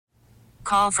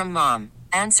Call from mom.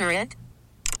 Answer it.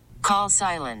 Call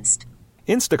silenced.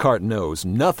 Instacart knows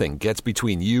nothing gets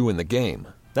between you and the game.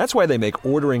 That's why they make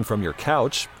ordering from your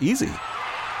couch easy.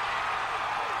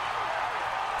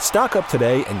 Stock up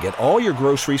today and get all your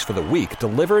groceries for the week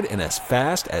delivered in as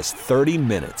fast as 30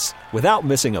 minutes without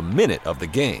missing a minute of the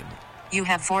game. You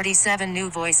have 47 new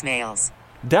voicemails.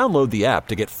 Download the app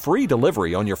to get free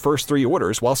delivery on your first 3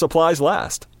 orders while supplies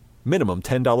last. Minimum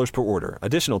 $10 per order.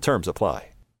 Additional terms apply.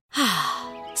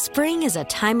 Spring is a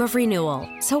time of renewal,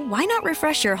 so why not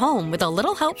refresh your home with a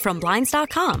little help from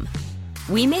Blinds.com?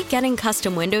 We make getting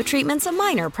custom window treatments a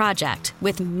minor project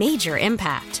with major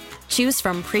impact. Choose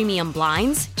from premium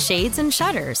blinds, shades, and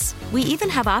shutters. We even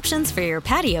have options for your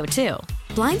patio, too.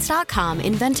 Blinds.com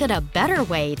invented a better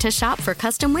way to shop for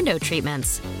custom window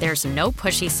treatments. There's no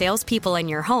pushy salespeople in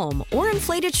your home or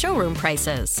inflated showroom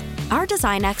prices. Our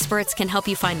design experts can help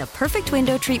you find the perfect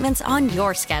window treatments on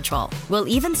your schedule. We'll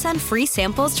even send free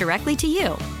samples directly to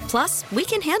you. Plus, we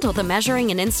can handle the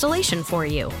measuring and installation for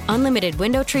you. Unlimited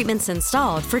window treatments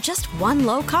installed for just one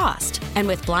low cost. And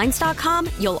with Blinds.com,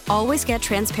 you'll always get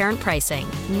transparent pricing.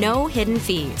 No hidden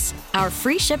fees. Our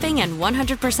free shipping and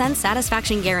 100%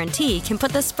 satisfaction guarantee can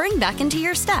put the spring back into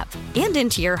your step and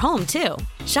into your home, too.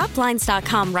 Shop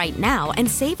Blinds.com right now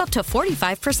and save up to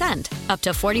 45%. Up to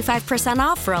 45%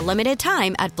 off for a limited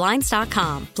time at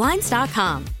Blinds.com.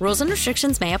 Blinds.com. Rules and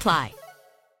restrictions may apply.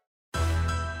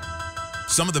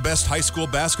 Some of the best high school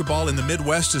basketball in the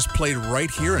Midwest is played right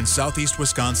here in Southeast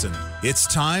Wisconsin. It's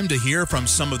time to hear from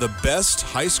some of the best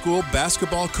high school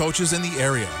basketball coaches in the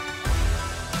area.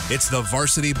 It's the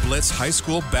Varsity Blitz High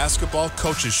School Basketball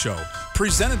Coaches Show,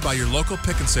 presented by your local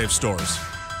Pick and Save stores.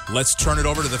 Let's turn it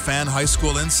over to the fan high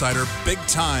school insider,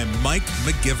 big-time Mike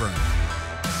McGivern.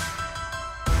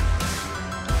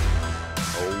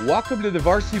 Welcome to the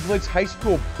Varsity Blitz High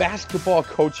School Basketball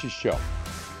Coaches Show.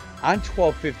 On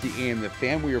 1250 AM, The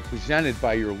Fan, we are presented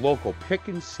by your local Pick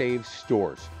and Save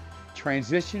stores.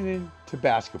 Transitioning to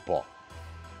basketball.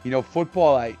 You know,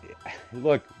 football,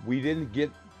 look, we didn't get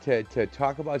to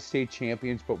talk about state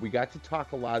champions, but we got to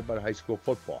talk a lot about high school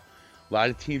football. A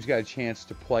lot of teams got a chance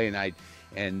to play,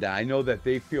 and I know that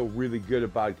they feel really good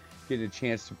about getting a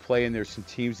chance to play, and there's some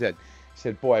teams that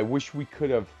said, boy, I wish we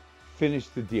could have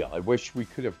finished the deal. I wish we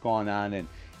could have gone on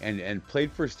and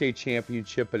played for a state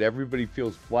championship, but everybody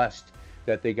feels blessed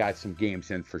that they got some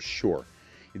games in for sure.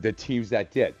 The teams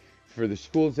that did. For the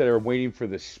schools that are waiting for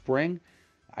the spring,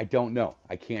 I don't know.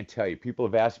 I can't tell you. People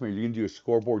have asked me, are you going to do a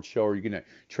scoreboard show? Or are you going to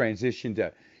transition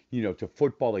to, to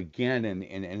football again?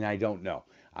 And I don't know.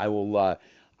 I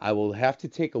will have to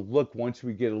take a look once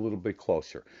we get a little bit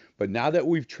closer. But now that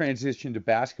we've transitioned to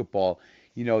basketball,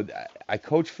 I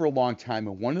coached for a long time,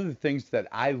 and one of the things that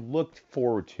I looked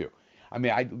forward to,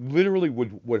 I literally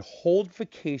would hold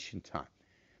vacation time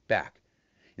back.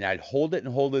 And I'd hold it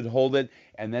and hold it and hold it,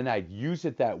 and then I'd use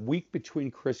it that week between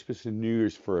Christmas and New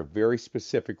Year's for a very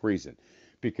specific reason.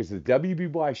 Because the WBY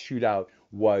shootout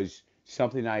was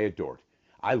something I adored.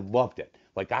 I loved it.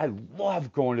 Like, I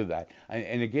love going to that.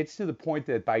 And it gets to the point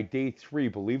that by day 3,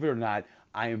 believe it or not,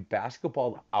 I am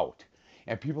basketball out.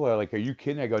 And people are like, are you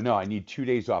kidding? I go, no, I need 2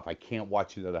 days off. I can't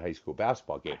watch another high school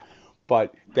basketball game.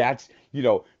 But that's,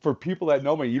 for people that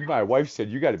know me, even my wife said,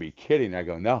 you got to be kidding. I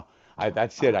go, no,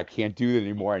 that's it. I can't do it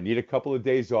anymore. I need a couple of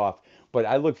days off. But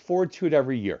I look forward to it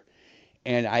every year.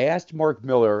 And I asked Mark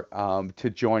Miller to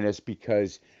join us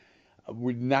because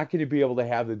we're not going to be able to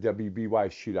have the WBY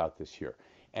shootout this year.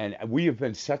 And we have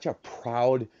been such a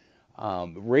proud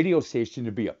radio station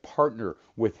to be a partner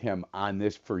with him on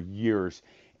this for years.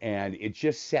 And it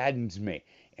just saddens me.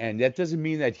 And that doesn't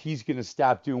mean that he's going to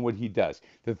stop doing what he does.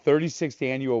 The 36th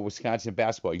annual Wisconsin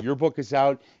Basketball Yearbook is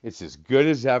out. It's as good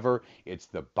as ever. It's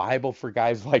the Bible for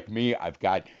guys like me. I've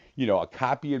got, a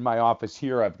copy in my office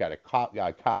here. I've got a copy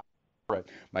at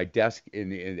my desk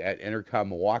at Intercom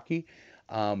Milwaukee.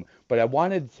 But I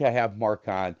wanted to have Mark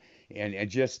on and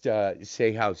just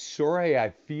say how sorry I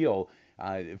feel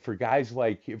for guys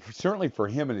like, certainly for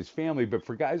him and his family, but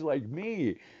for guys like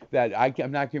me, that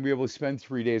I'm not going to be able to spend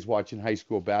 3 days watching high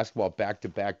school basketball back to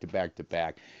back to back to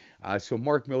back. So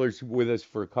Mark Miller's with us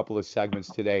for a couple of segments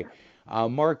today.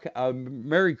 Mark,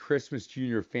 Merry Christmas to you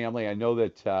and your family. I know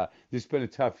that this has been a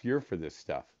tough year for this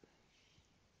stuff.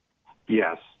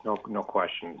 Yes, no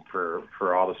question.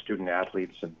 For all the student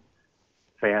athletes and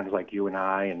fans like you and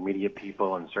I and media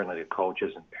people and certainly the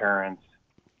coaches and parents,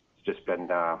 it's just been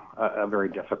a very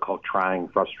difficult, trying,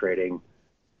 frustrating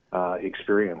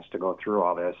experience to go through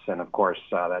all this. And of course,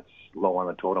 that's low on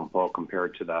the totem pole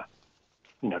compared to the,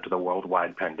 to the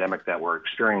worldwide pandemic that we're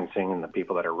experiencing and the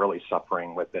people that are really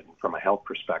suffering with it from a health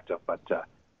perspective. But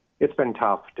it's been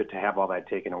tough to have all that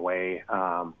taken away,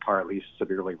 or at least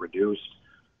severely reduced.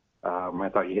 I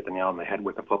thought you hit the nail on the head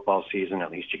with the football season.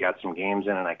 At least you got some games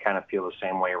in, and I kind of feel the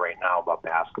same way right now about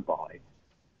basketball.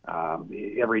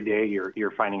 Every day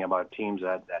you're finding about teams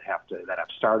that have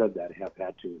started, that have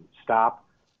had to stop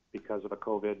because of a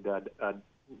COVID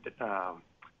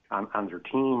on their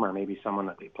team, or maybe someone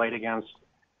that they played against.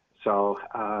 So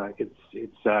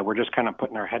we're just kind of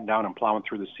putting our head down and plowing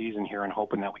through the season here and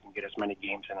hoping that we can get as many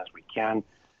games in as we can,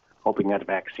 hoping that a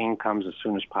vaccine comes as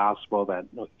soon as possible that,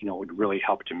 would really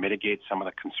help to mitigate some of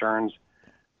the concerns.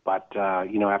 But,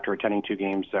 after attending 2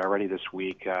 games already this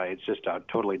week, it's just a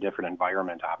totally different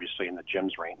environment, obviously, in the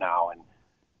gyms right now. And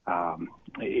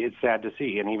it's sad to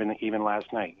see. And even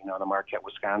last night, the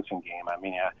Marquette-Wisconsin game, I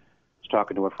was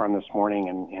talking to a friend this morning,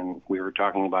 and we were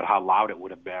talking about how loud it would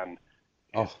have been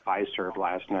if Fiserv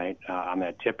last night on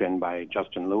that tip-in by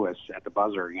Justin Lewis at the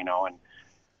buzzer, and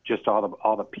just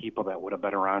all the people that would have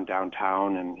been around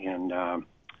downtown and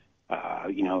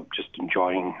just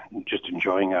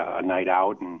enjoying a night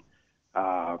out and,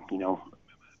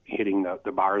 hitting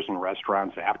the bars and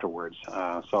restaurants afterwards.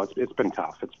 So it's been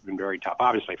tough. It's been very tough,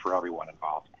 obviously, for everyone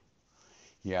involved.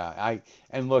 Yeah,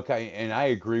 I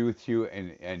agree with you.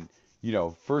 And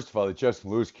first of all, the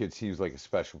Justin Lewis kid seems like a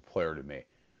special player to me.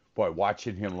 Boy,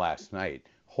 watching him last night,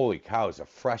 holy cow, as a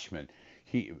freshman,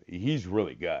 he's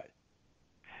really good.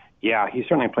 Yeah, he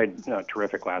certainly played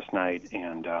terrific last night,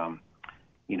 and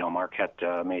Marquette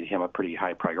made him a pretty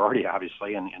high priority,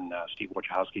 obviously, and Steve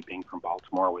Wojciechowski, being from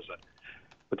Baltimore, was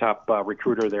the top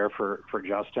recruiter there for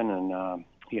Justin, and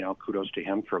kudos to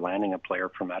him for landing a player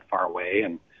from that far away.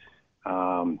 And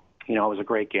it was a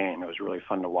great game. It was really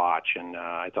fun to watch, and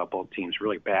I thought both teams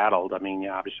really battled. I mean,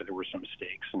 obviously there were some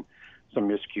mistakes and some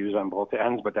miscues on both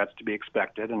ends, but that's to be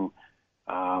expected. And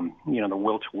the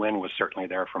will to win was certainly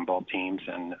there from both teams,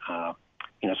 and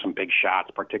some big shots,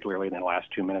 particularly in the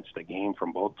last 2 minutes of the game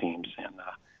from both teams. And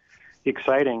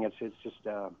exciting. It's just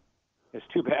it's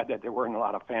too bad that there weren't a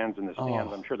lot of fans in the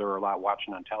stands. I'm sure there were a lot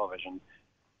watching on television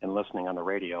and listening on the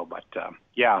radio. But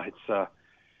it's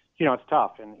it's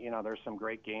tough. And there's some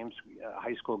great games,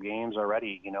 high school games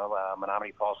already.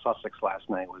 Menominee Falls Sussex last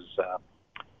night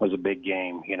was a big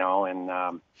game.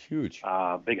 And huge,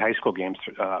 big high school games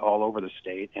all over the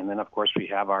state. And then of course we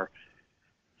have our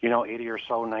 80 or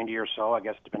so, 90 or so, I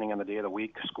guess, depending on the day of the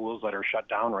week, schools that are shut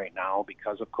down right now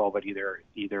because of COVID, either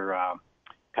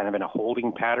kind of in a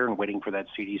holding pattern, waiting for that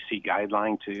CDC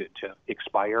guideline to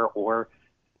expire, or,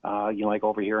 like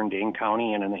over here in Dane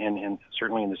County and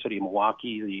certainly in the city of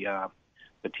Milwaukee,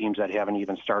 the teams that haven't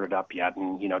even started up yet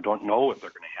and, don't know if they're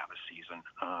going to have a season.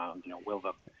 Will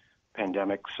the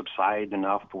pandemic subside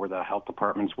enough where the health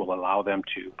departments will allow them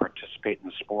to participate in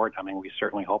the sport? I mean, we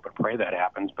certainly hope and pray that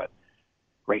happens, but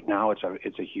right now it's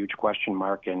a huge question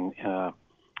mark, and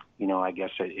I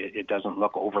guess it doesn't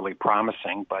look overly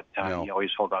promising, but No. You always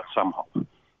hold out some hope.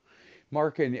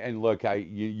 Mark, and look,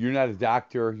 you're not a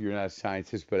doctor, you're not a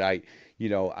scientist, but I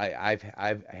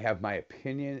have my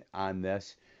opinion on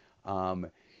this.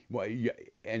 And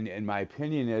my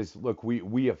opinion is, look,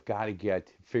 we have got to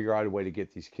figure out a way to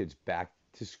get these kids back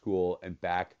to school and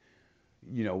back,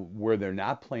 where they're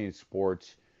not playing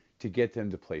sports, to get them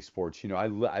to play sports.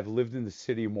 I've lived in the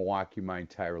city of Milwaukee my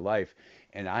entire life,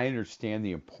 and I understand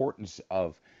the importance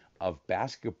of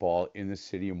basketball in the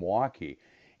city of Milwaukee.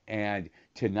 And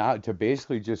to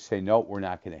basically just say, no, we're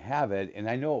not going to have it. And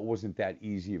I know it wasn't that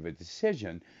easy of a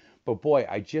decision, but boy,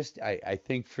 I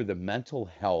think for the mental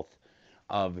health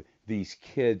of these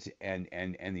kids and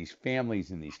these families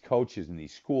and these coaches and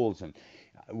these schools, and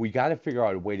we got to figure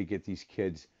out a way to get these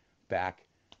kids back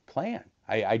playing.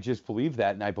 I just believe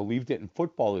that, and I believed it in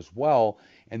football as well,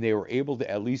 and they were able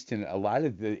to, at least in a lot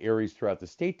of the areas throughout the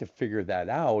state, to figure that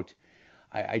out.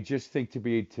 I just think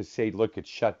to say, look, it's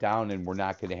shut down and we're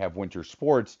not going to have winter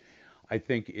sports, I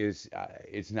think is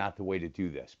not the way to do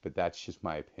this, but that's just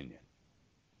my opinion.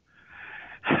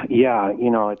 Yeah,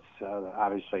 it's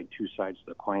obviously two sides of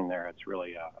the coin there. It's really,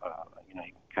 you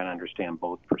kind of understand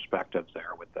both perspectives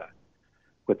there with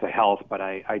the health, but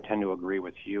I tend to agree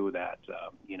with you that,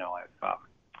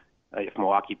 if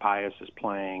Milwaukee Pius is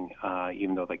playing,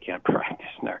 even though they can't practice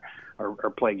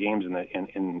or play games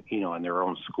in their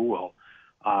own school,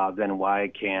 then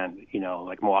why can't,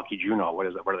 like Milwaukee Juneau, what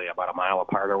are they, about a mile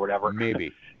apart or whatever?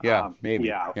 Maybe. Yeah, maybe.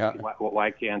 Yeah.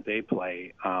 Why can't they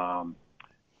play?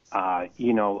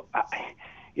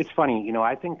 It's funny,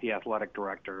 I think the athletic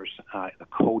directors, the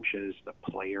coaches, the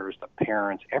players, the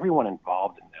parents, everyone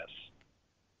involved in this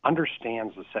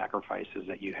understands the sacrifices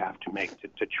that you have to make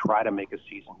to try to make a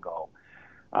season go.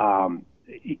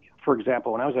 For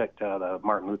example, when I was at the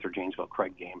Martin Luther Janesville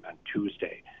Craig game on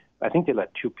Tuesday, I think they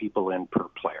let 2 people in per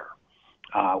player.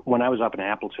 When I was up in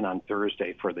Appleton on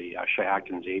Thursday for the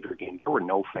Shiocton Xavier game, there were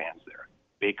no fans there.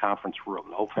 Bay Conference rule,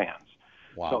 no fans.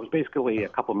 Wow. So it was basically a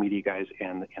couple media guys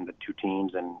and the 2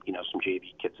 teams and, some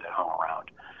JV kids that hung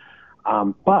around.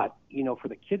 But, for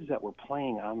the kids that were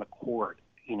playing on the court,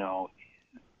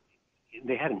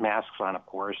 they had masks on, of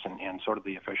course, and so did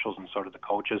the officials and so did the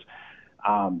coaches.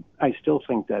 I still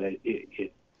think that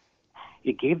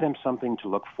it gave them something to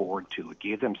look forward to. It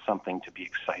gave them something to be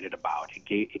excited about.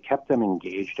 It kept them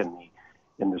engaged in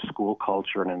the school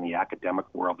culture and in the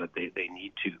academic world that they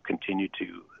need to continue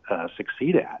to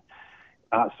succeed at.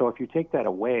 So if you take that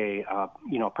away,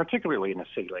 particularly in a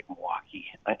city like Milwaukee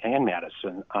and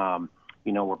Madison,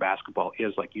 where basketball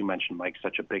is, like you mentioned, Mike,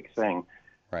 such a big thing.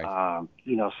 Right.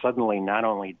 Suddenly not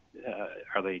only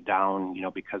are they down,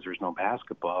 because there's no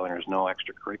basketball and there's no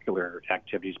extracurricular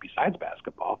activities besides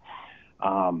basketball,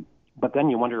 but then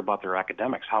you wonder about their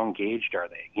academics. How engaged are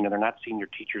they? They're not seeing their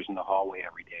teachers in the hallway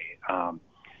every day.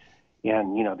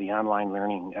 And, the online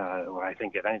learning, I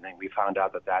think if anything, we found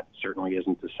out that certainly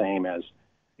isn't the same as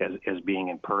being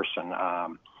in person,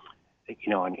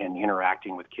 and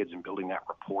interacting with kids and building that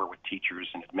rapport with teachers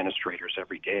and administrators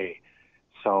every day.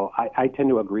 So I tend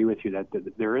to agree with you that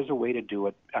there is a way to do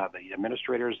it. The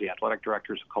administrators, the athletic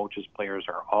directors, coaches, players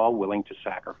are all willing to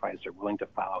sacrifice. They're willing to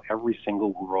follow every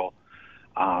single rule,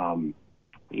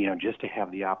 just to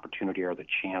have the opportunity or the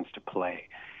chance to play.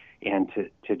 And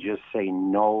to just say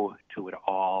no to it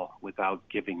all without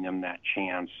giving them that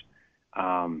chance,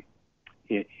 while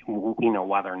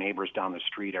their neighbors down the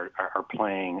street are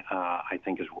playing, I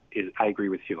think I agree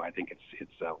with you. I think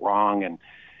it's wrong, and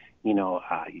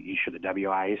should the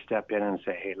WIA step in and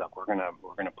say, hey, look, we're gonna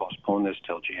postpone this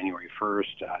till January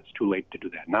 1st. It's too late to do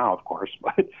that now, of course,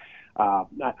 but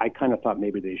I kind of thought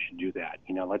maybe they should do that.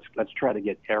 Let's try to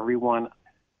get everyone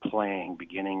playing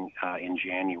beginning in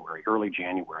January, early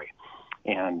January,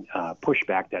 and push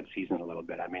back that season a little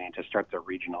bit. I mean, to start the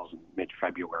regionals in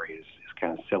mid-February is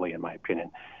kind of silly in my opinion.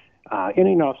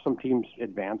 And if some teams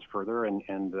advance further and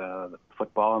the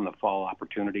football and the fall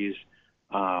opportunities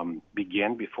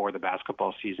begin before the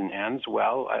basketball season ends,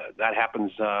 well, that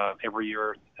happens every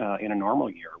year in a normal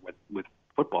year with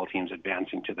football teams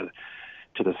advancing to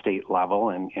the state level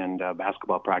and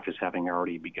basketball practice having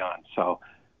already begun. So,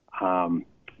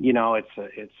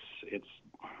 it's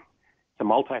a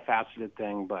multifaceted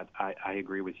thing, but I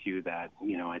agree with you that,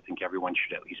 I think everyone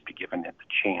should at least be given it the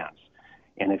chance.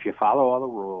 And if you follow all the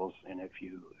rules, and if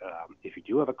you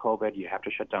do have a COVID, you have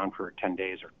to shut down for 10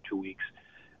 days or 2 weeks.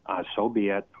 So be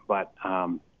it. But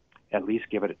at least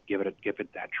give it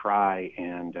that try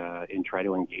and try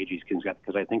to engage these kids,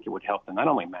 because I think it would help them not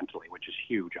only mentally, which is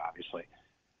huge, obviously,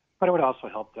 but it would also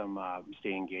help them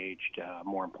stay engaged.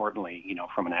 More importantly,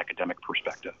 from an academic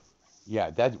perspective.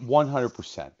 Yeah, that's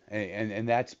 100%, and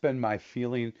that's been my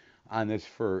feeling on this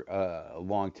for a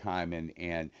long time,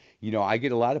 and I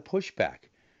get a lot of pushback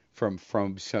from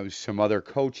some other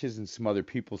coaches and some other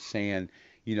people saying,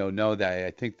 no, that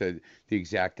I think the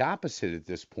exact opposite at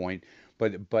this point,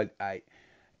 but I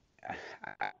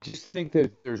just think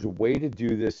that there's a way to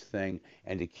do this thing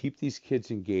and to keep these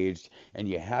kids engaged, and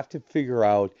you have to figure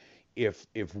out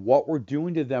if what we're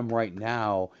doing to them right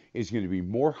now is going to be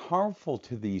more harmful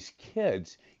to these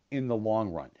kids in the long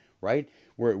run, right?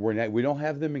 We don't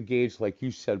have them engaged, like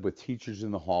you said, with teachers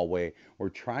in the hallway. We're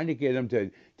trying to get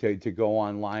them to go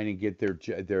online and get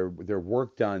their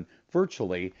work done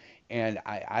virtually. And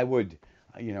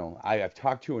I've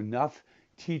talked to enough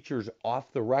teachers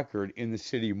off the record in the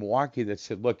city of Milwaukee that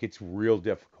said, look, it's real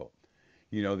difficult.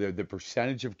 The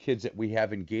percentage of kids that we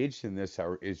have engaged in this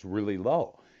is really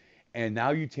low. And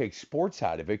now you take sports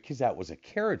out of it, because that was a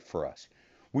carrot for us.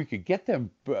 We could get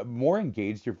them more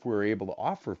engaged if we were able to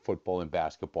offer football and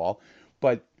basketball,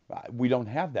 but we don't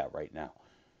have that right now.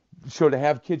 So to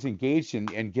have kids engaged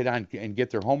and get on and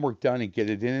get their homework done and get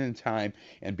it in time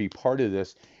and be part of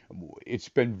this, it's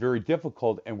been very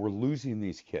difficult, and we're losing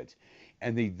these kids.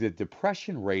 And the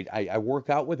depression rate, I work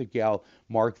out with a gal,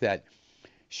 Mark, that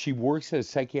she works at a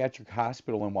psychiatric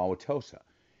hospital in Wauwatosa.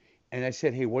 And I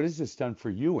said, hey, what has this done for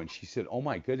you? And she said, oh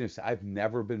my goodness, I've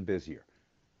never been busier.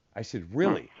 I said,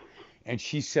 really? And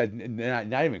she said,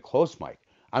 not even close, Mike.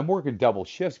 I'm working double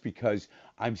shifts because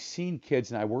I'm seeing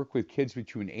kids, and I work with kids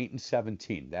between 8 and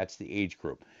 17. That's the age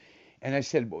group. And I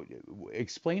said, well,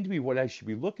 explain to me what I should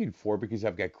be looking for, because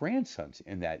I've got grandsons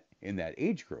in that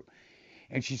age group.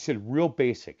 And she said, real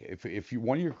basic. If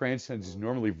one of your grandsons is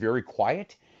normally very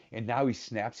quiet and now he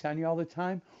snaps on you all the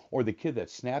time, or the kid that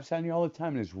snaps on you all the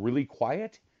time and is really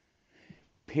quiet,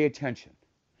 pay attention.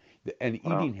 and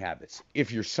Wow. eating habits.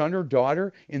 If your son or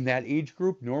daughter in that age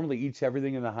group normally eats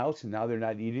everything in the house and now they're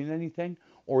not eating anything,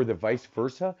 or the vice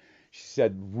versa, she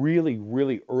said really,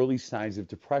 really early signs of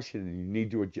depression, and you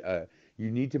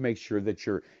need to make sure that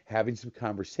you're having some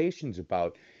conversations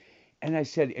about. And I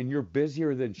said, and you're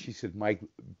busier than, she said, Mike,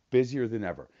 busier than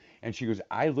ever. And she goes,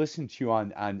 I listen to you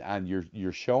on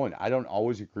your show, and I don't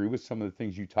always agree with some of the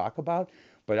things you talk about,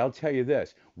 but I'll tell you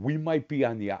this, we might be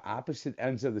on the opposite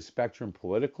ends of the spectrum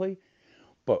politically,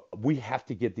 but we have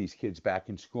to get these kids back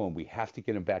in school, and we have to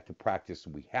get them back to practice,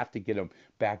 and we have to get them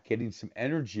back getting some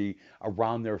energy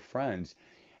around their friends.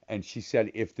 And she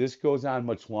said, if this goes on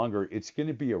much longer, it's going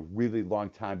to be a really long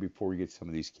time before we get some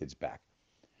of these kids back.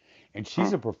 And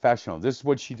she's a professional. This is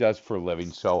what she does for a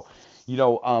living. So,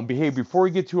 hey, before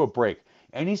we get to a break,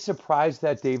 any surprise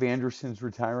that Dave Anderson's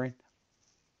retiring?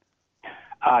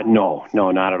 No,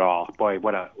 not at all. Boy,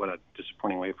 what a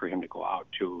disappointing way for him to go out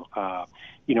to.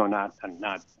 Not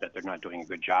that they're not doing a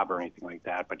good job or anything like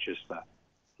that, but just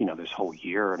this whole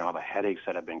year and all the headaches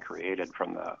that have been created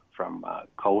from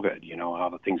COVID. All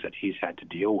the things that he's had to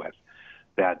deal with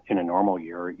that in a normal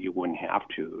year you wouldn't have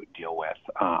to deal with.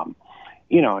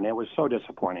 And it was so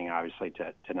disappointing, obviously,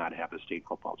 to not have the state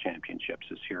football championships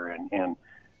this year, and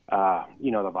the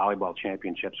volleyball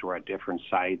championships were at different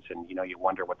sites, and you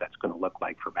wonder what that's going to look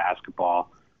like for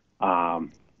basketball.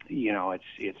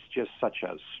 It's just such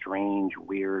a strange,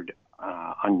 weird,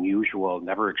 unusual,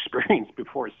 never experienced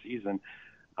before season.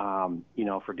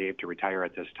 For Dave to retire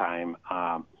at this time,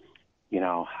 I'm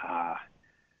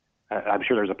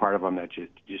sure there's a part of him that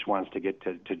just wants to get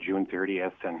to June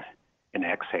 30th and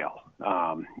exhale,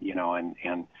 and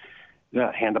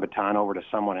hand the baton over to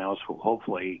someone else who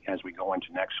hopefully, as we go into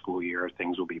next school year,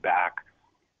 things will be back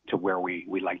to where we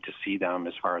like to see them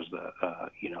as far as the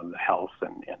health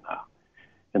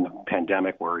and the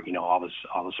pandemic, where all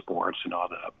the sports and all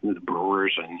the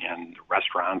brewers and the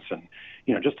restaurants and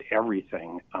just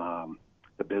everything,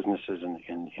 the businesses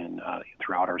in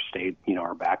throughout our state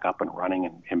are back up and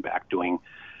running and back doing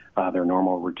their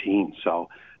normal routine. So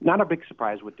not a big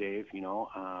surprise with Dave. He's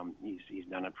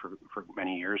done it for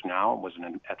many years now. Was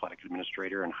an athletic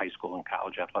administrator in high school and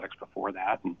college athletics before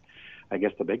that. And I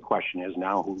guess the big question is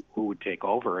now who would take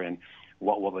over and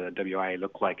what will the WIA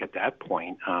look like at that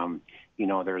point?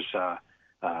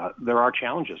 There are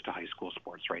challenges to high school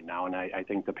sports right now, and I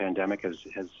think the pandemic has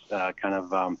kind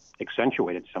of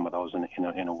accentuated some of those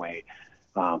in a way.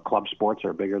 Club sports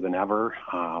are bigger than ever.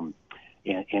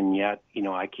 And yet,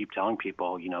 I keep telling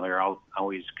people, they're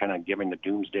always kind of giving the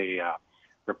doomsday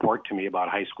report to me about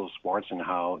high school sports and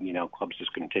how, clubs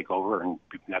just going to take over and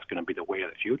that's going to be the way of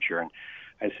the future. And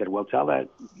I said, well, tell that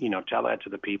to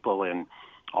the people in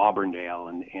Auburndale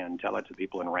and tell it to the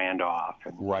people in Randolph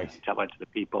and tell it to the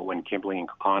people when Kimberly and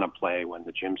Kaukauna play, when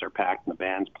the gyms are packed and the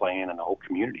band's playing and the whole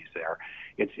community's there.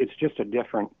 It's just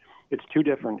it's two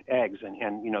different eggs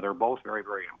and they're both very,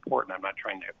 very important. I'm not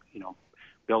trying to,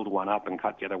 build one up and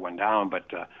cut the other one down, but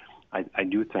I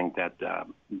do think that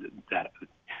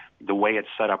the way it's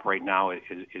set up right now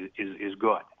is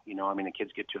good. The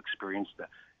kids get to experience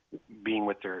being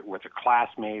with their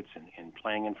classmates and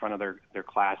playing in front of their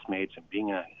classmates and being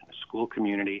in a school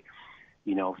community,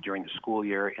 during the school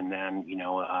year, and then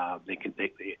they can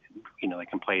play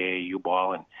AAU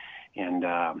ball and in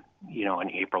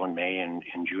April and May and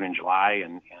June and July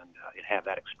and have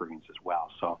that experience as well.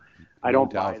 So I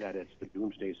don't buy that it's the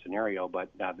doomsday scenario, but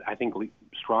I think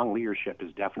strong leadership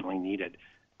is definitely needed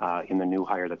in the new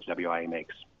hire that the WIA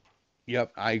makes.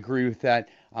 Yep, I agree with that.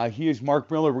 He is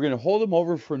Mark Miller. We're going to hold him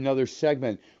over for another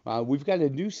segment. We've got a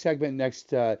new segment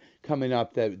next coming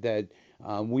up that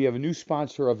we have a new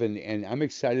sponsor of, and I'm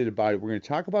excited about it. We're going to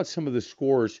talk about some of the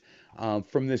scores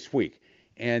from this week.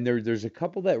 And there's a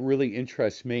couple that really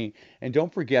interest me. And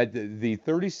don't forget, the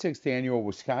 36th annual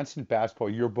Wisconsin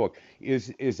Basketball Yearbook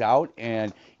is out.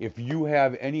 And if you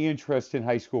have any interest in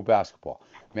high school basketball,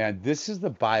 man, this is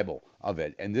the Bible of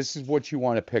it. And this is what you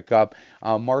want to pick up.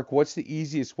 Mark, what's the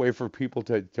easiest way for people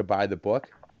to buy the book?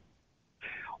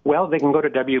 Well, they can go to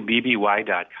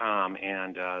WBBY.com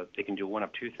and they can do one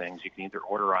of two things. You can either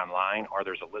order online or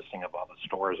there's a listing of all the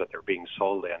stores that they're being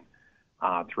sold in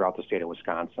throughout the state of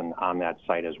Wisconsin on that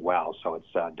site as well. So it's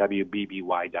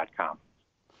WBBY.com.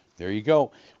 There you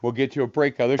go. We'll get to a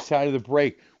break. Other side of the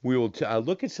break, we will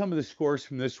look at some of the scores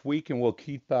from this week, and we'll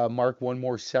keep Mark one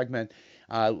more segment.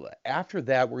 After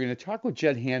that, we're going to talk with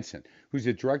Jed Hansen, who's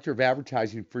the Director of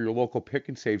Advertising for your local Pick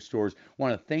and Save stores.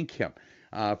 Want to thank him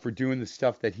for doing the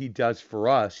stuff that he does for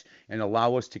us and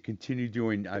allow us to continue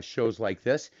doing shows like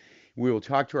this. We will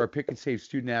talk to our Pick and Save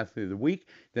Student Athlete of the Week,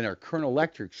 then our Kern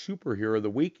Electric Superhero of the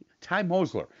Week, Ty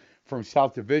Mosler from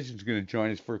South Division is going to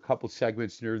join us for a couple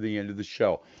segments near the end of the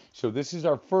show. So this is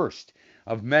our first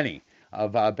of many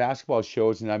of basketball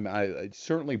shows, and I'm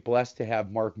certainly blessed to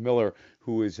have Mark Miller,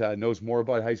 who knows more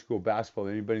about high school basketball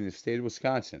than anybody in the state of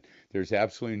Wisconsin. There's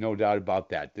absolutely no doubt about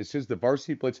that. This is the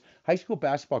Varsity Blitz High School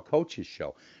Basketball Coaches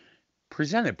Show,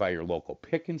 presented by your local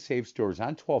Pick and Save stores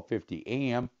on 1250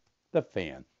 AM, The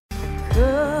Fan.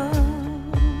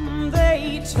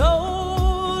 They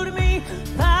told me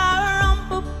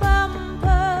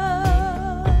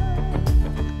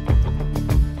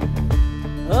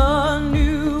a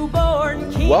newborn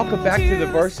king. Welcome back to the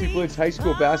Varsity Blitz High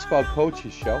School Basketball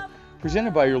Coaches Show,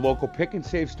 presented by your local Pick and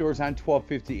Save stores on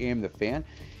 1250 AM The Fan.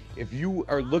 If you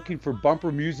are looking for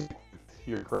bumper music,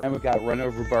 your grandma got run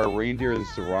over by a reindeer, this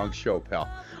is the wrong show, pal.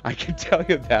 I can tell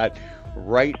you that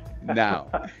right now.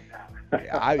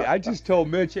 I just told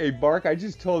Mitch, hey, Mark, I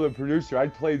just told the producer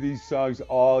I'd play these songs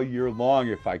all year long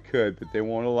if I could, but they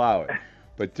won't allow it.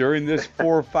 But during this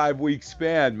 4 or 5 week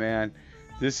span, man,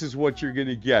 this is what you're going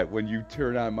to get when you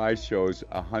turn on my shows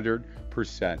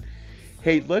 100%.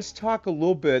 Hey, let's talk a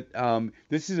little bit.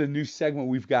 This is a new segment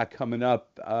we've got coming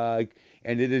up, and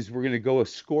we're going to go a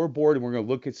scoreboard, and we're going to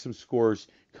look at some scores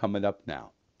coming up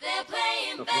now. They're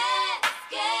playing basketball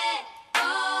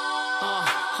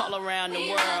all around the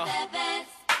world.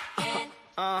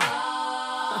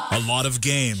 A lot of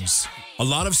games, a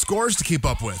lot of scores to keep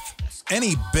up with.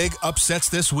 Any big upsets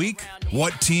this week?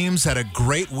 What teams had a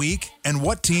great week? And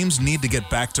what teams need to get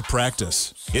back to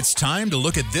practice? It's time to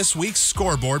look at this week's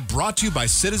scoreboard, brought to you by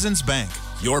Citizens Bank,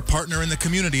 your partner in the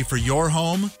community for your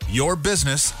home, your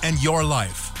business, and your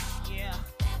life.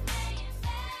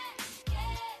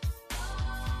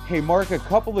 Hey, Mark, a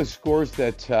couple of scores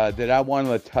that I wanted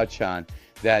to touch on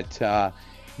that,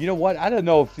 you know what, I don't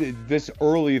know if this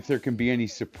early if there can be any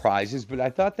surprises, but I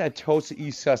thought that Tosa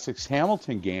East Sussex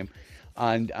Hamilton game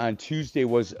on Tuesday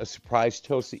was a surprise.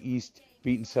 Tosa East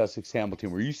beating Sussex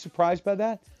Hamilton. Were you surprised by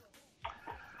that?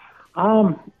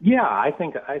 Yeah, I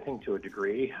think to a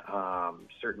degree.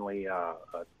 Certainly,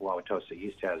 Wauwatosa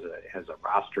East has a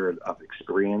roster of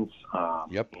experience.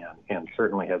 Yep. And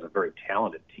certainly has a very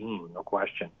talented team, no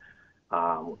question.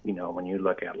 When you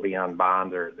look at Leon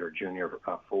Bond, their junior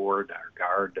forward, our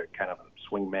guard, they're kind of a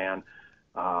swing man.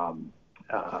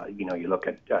 You look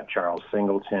at Charles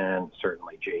Singleton,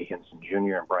 certainly Jay Hinson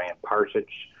Jr. and Brian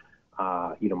Parsich.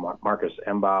 Marcus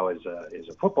Embau is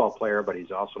a football player, but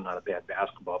he's also not a bad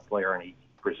basketball player, and he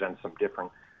presents some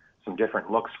different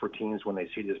looks for teams when they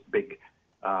see this big,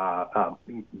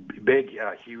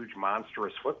 huge,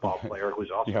 monstrous football player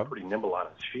who's also pretty nimble on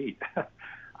his feet.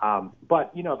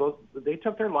 But they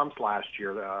took their lumps last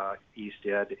year. East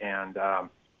did, and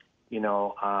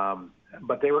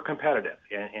but they were competitive.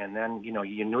 And then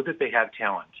you knew that they had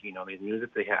talent. They knew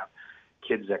that they have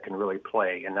kids that can really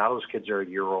play. And now those kids are a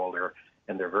year older,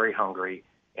 and they're very hungry.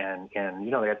 And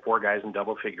they had 4 guys in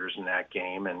double figures in that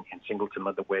game, and Singleton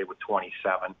led the way with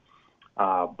 27.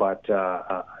 But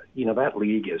that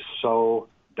league is so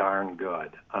darn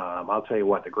good. I'll tell you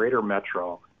what, the Greater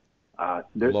Metro.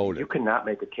 You cannot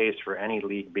make a case for any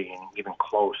league being even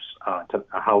close to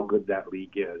how good that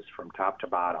league is from top to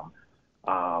bottom.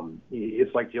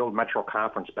 It's like the old Metro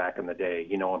Conference back in the day,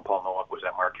 when Paul Nowak was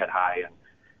at Marquette High.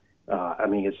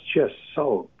 And it's just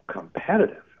so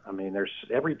competitive. There's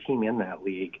every team in that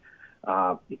league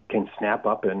can snap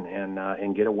up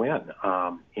and get a win.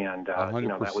 That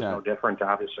was no different,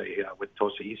 obviously, with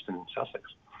Tosa East and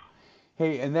Sussex.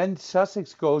 Hey, and then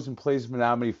Sussex goes and plays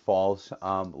Menominee Falls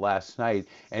last night.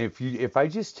 And if I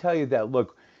just tell you that,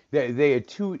 look, they had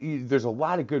there's a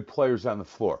lot of good players on the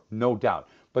floor, no doubt.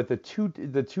 But the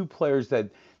two players that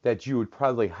you would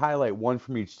probably highlight, one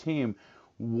from each team,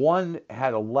 one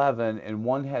had 11 and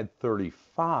one had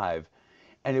 35.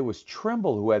 And it was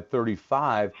Trimble who had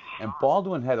 35, and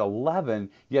Baldwin had 11,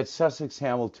 yet Sussex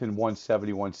Hamilton won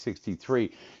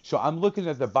 71-63. So I'm looking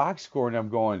at the box score, and I'm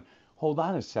going, hold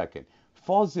on a second.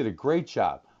 Falls did a great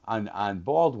job on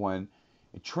Baldwin.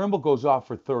 Trimble goes off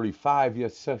for 35,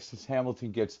 yet Sussex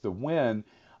Hamilton gets the win,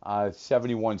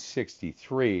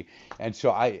 71-63. And so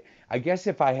I guess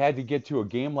if I had to get to a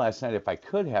game last night, if I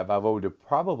could have, I would have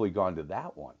probably gone to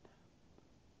that one.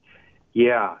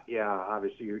 Yeah.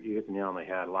 Obviously, you hit the nail on the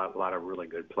head. A lot of really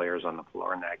good players on the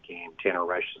floor in that game. Tanner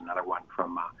Resch is another one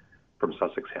from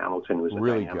Sussex Hamilton, who's a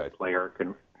really dynamic player.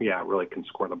 Really can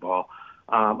score the ball.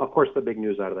 Of course, the big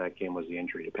news out of that game was the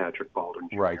injury to Patrick Baldwin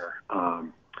Jr. Right.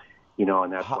 And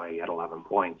that's why he had 11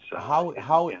 points. Do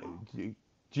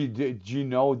you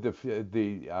know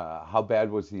how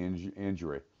bad was the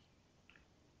injury?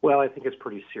 Well, I think it's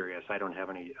pretty serious. I don't have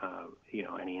any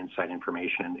inside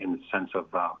information in the sense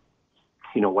of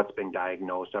what's been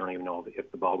diagnosed. I don't even know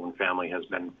if the Baldwin family has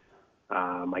been.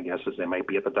 My guess is they might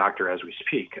be at the doctor as we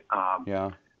speak.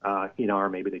 Or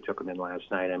maybe they took him in last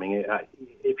night. I mean,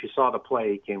 if you saw the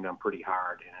play, he came down pretty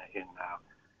hard.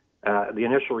 The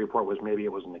initial report was maybe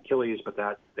it was an Achilles, but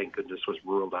that, thank goodness, was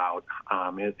ruled out.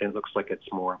 It looks like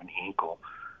it's more of an ankle,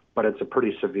 but it's a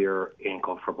pretty severe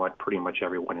ankle from what pretty much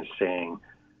everyone is saying.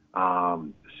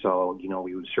 So,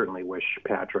 we would certainly wish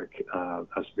Patrick a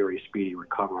very speedy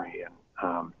recovery.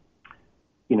 And,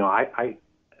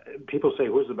 people say,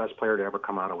 who's the best player to ever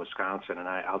come out of Wisconsin? And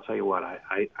I'll tell you what,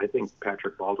 I think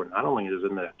Patrick Baldwin not only is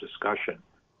in that discussion,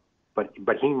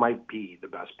 but he might be the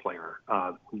best player,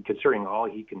 considering all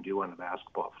he can do on the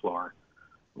basketball floor.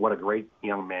 What a great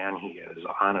young man he is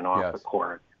on and off the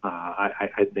court.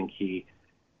 I think he's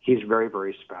very,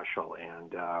 very special,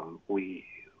 and we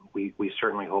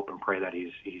certainly hope and pray that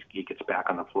he gets back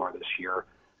on the floor this year.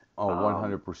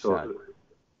 100%.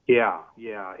 Yeah,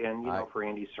 and for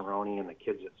Andy Cerrone and the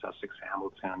kids at Sussex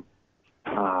Hamilton,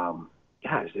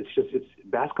 it's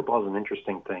basketball is an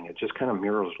interesting thing. It just kind of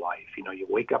mirrors life. You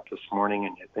wake up this morning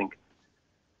and you think,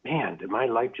 man, did my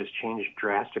life just change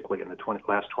drastically in the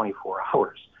last 24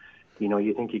 hours?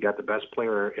 You think you got the best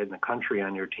player in the country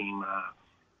on your team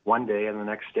one day, and the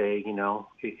next day,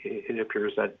 it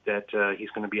appears that he's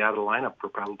going to be out of the lineup for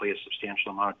probably a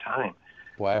substantial amount of time.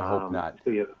 Boy, I hope not.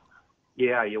 So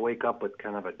you wake up with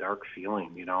kind of a dark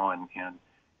feeling,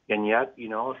 and yet,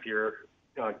 if you're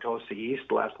toast to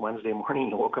East last Wednesday morning,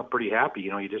 you woke up pretty happy.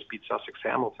 You just beat Sussex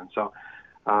Hamilton. So,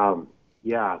 what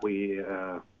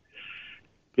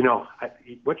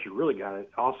you really got to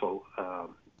also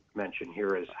mention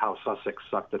here is how Sussex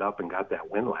sucked it up and got that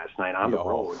win last night on the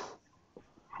road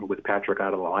with Patrick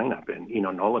out of the lineup. And,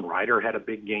 Nolan Ryder had a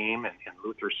big game, and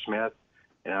Luther Smith,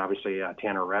 and obviously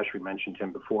Tanner Resch, we mentioned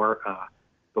him before.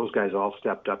 Those guys all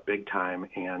stepped up big time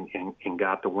and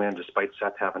got the win, despite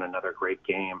Seth having another great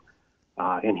game.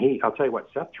 And I'll tell you what,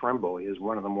 Seth Trembo is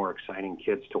one of the more exciting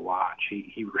kids to watch.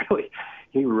 He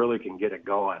really can get it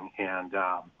going. And,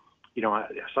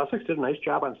 Sussex did a nice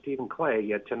job on Stephen Clay.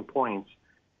 He had 10 points.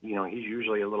 He's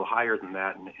usually a little higher than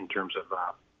that in terms of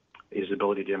his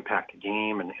ability to impact the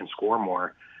game and score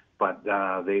more. But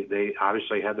they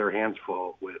obviously had their hands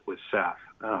full with Seth.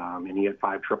 And he had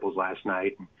 5 triples last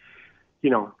night. And, he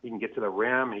can get to the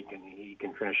rim. He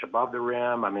can finish above the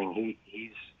rim. I mean,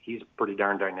 he's pretty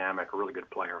darn dynamic, a really good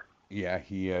player. Yeah,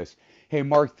 he is. Hey,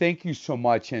 Mark, thank you so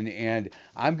much. And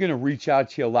I'm going to reach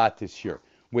out to you a lot this year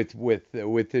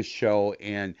with this show.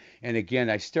 And again,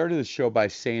 I started the show by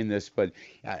saying this, but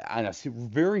on a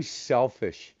very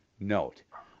selfish note,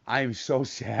 I am so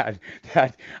sad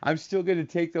that I'm still going to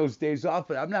take those days off,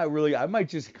 but I'm not really. I might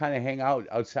just kind of hang out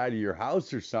outside of your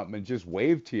house or something and just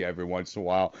wave to you every once in a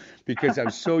while, because I'm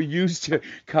so used to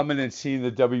coming and seeing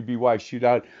the WBY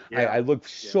shootout. Yeah. I look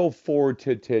so forward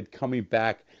to coming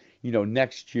back,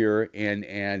 next year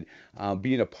and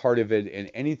being a part of it, and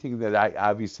anything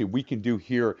that we can do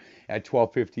here at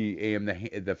 1250 AM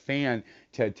the Fan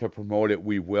to promote it,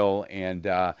 we will. And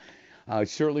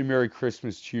certainly Merry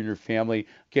Christmas to you and your family.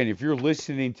 Again, if you're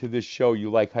listening to this show, you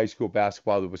like high school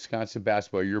basketball, the Wisconsin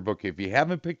Basketball Yearbook. If you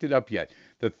haven't picked it up yet,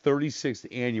 the 36th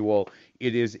annual,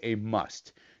 it is a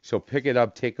must. So pick it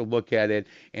up, take a look at it,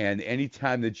 and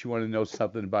anytime that you want to know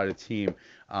something about a team,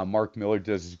 Mark Miller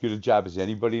does as good a job as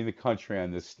anybody in the country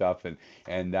on this stuff.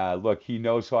 And look, he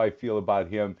knows how I feel about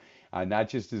him, not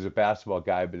just as a basketball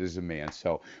guy, but as a man.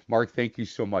 So, Mark, thank you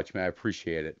so much, man. I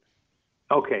appreciate it.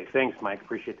 Okay, thanks, Mike.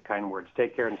 Appreciate the kind words.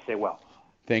 Take care and stay well.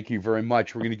 Thank you very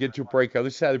much. We're going to get to a break. Other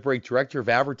side of the break, Director of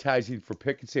Advertising for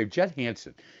Pick and Save, Jed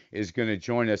Hansen, is going to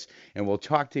join us, and we'll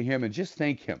talk to him and just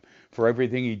thank him for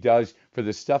everything he does, for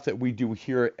the stuff that we do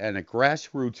here and a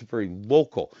grassroots, very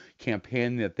local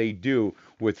campaign that they do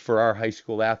for our high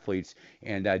school athletes.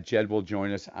 And Jed will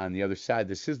join us on the other side.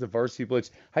 This is the Varsity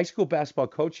Blitz High School Basketball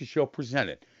Coaches Show,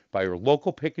 presented by your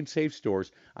local Pick and Save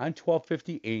stores on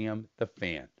 1250 AM The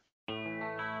Fan.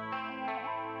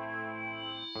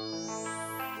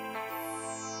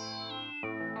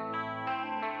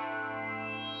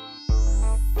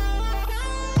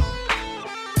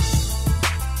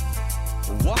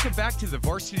 Welcome back to the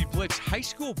Varsity Blitz High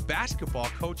School Basketball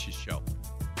Coaches Show,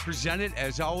 presented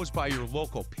as always by your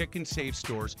local Pick and Save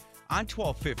stores on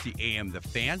 1250 AM The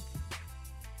Fan.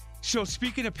 So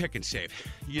speaking of Pick and Save,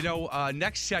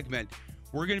 next segment,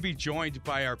 we're going to be joined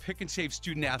by our Pick and Save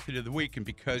Student Athlete of the Week, and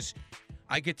because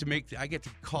I get to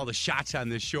call the shots on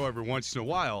this show every once in a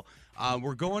while,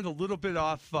 we're going a little bit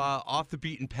off the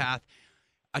beaten path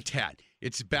a tad.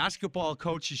 It's a basketball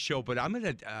coaches show, but I'm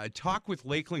going to talk with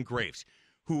Lakeland Graves,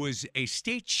 who is a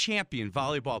state champion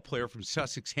volleyball player from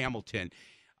Sussex Hamilton.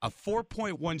 a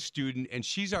 4.1 student, and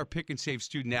she's our Pick and Save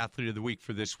Student Athlete of the Week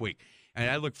for this week. And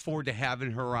I look forward to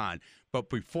having her on. But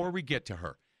before we get to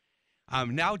her,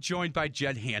 I'm now joined by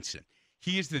Jed Hansen.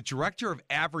 He is the Director of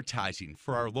Advertising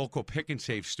for our local Pick and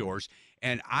Save stores,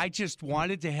 and I just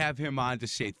wanted to have him on to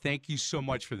say thank you so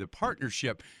much for the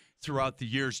partnership throughout the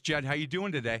years. Jed, how you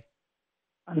doing today?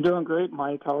 I'm doing great,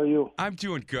 Mike. How are you? I'm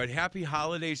doing good. Happy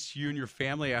holidays to you and your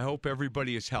family. I hope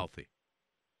everybody is healthy.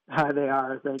 They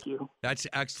are. Thank you. That's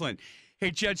excellent. Hey,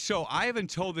 Jed, so I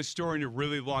haven't told this story in a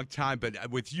really long time,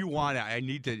 but with you on, I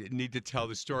need to tell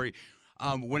the story.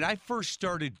 When I first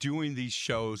started doing these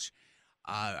shows,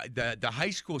 the high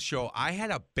school show, I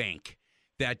had a bank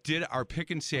that did our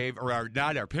Pick and Save, or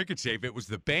not our Pick and Save, it was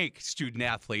the bank student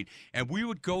athlete, and we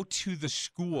would go to the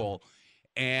school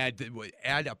and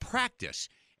add a practice.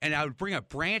 And I would bring a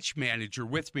branch manager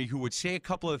with me who would say a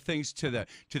couple of things to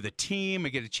the team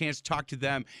and get a chance to talk to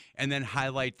them and then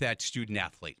highlight that student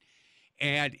athlete.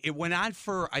 And it went on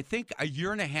for, I think, a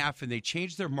year and a half, and they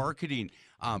changed their marketing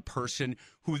person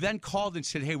who then called and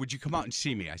said, hey, would you come out and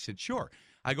see me? I said, sure.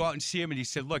 I go out and see him, and he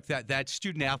said, look, that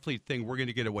student athlete thing we're going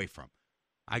to get away from.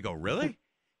 I go, really?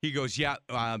 He goes, yeah,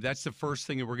 that's the first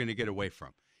thing that we're going to get away from.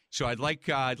 So I'd like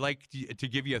to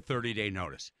give you a 30-day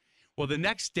notice. Well, the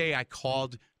next day I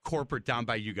called corporate down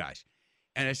by you guys,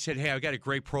 and I said, hey, I've got a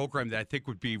great program that I think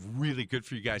would be really good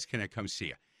for you guys. Can I come see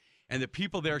you? And the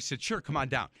people there said, sure, come on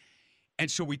down.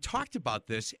 And so we talked about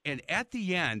this, and at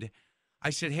the end, I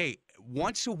said, hey,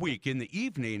 once a week in the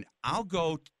evening, I'll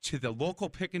go to the local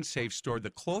Pick and Save store,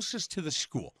 the closest to the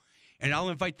school, and I'll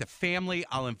invite the family,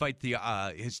 I'll invite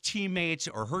his teammates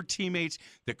or her teammates,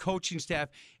 the coaching staff,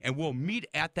 and we'll meet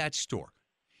at that store.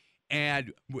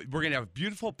 And we're going to have a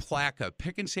beautiful plaque, a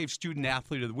Pick and Save Student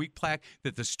Athlete of the Week plaque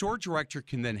that the store director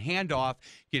can then hand off,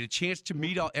 get a chance to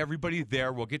meet everybody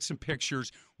there. We'll get some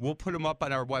pictures. We'll put them up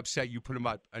on our website. You put them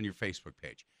up on your Facebook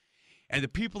page. And the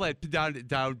people that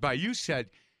down by you said,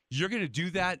 you're going to do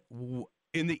that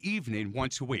in the evening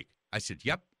once a week. I said,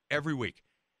 yep, every week.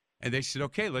 And they said,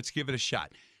 okay, let's give it a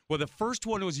shot. Well, the first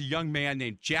one was a young man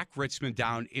named Jack Ritzman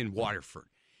down in Waterford.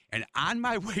 And on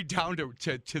my way down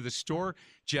to the store,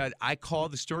 Jed, I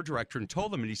called the store director and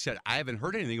told him, and he said, I haven't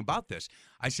heard anything about this.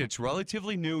 I said, it's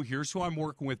relatively new. Here's who I'm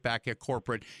working with back at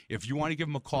corporate. If you want to give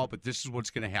him a call, but this is what's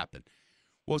going to happen.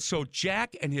 Well, so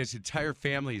Jack and his entire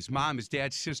family, his mom, his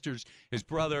dad, sisters, his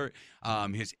brother,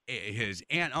 his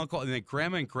aunt, uncle, and then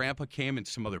grandma and grandpa came, and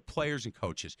some other players and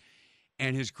coaches.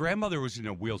 And his grandmother was in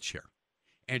a wheelchair.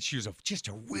 And she was just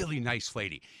a really nice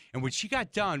lady. And when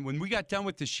we got done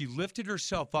with this, she lifted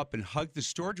herself up and hugged the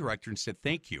store director and said,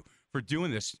 thank you for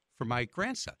doing this for my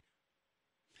grandson.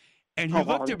 And he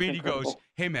looked at me and he goes,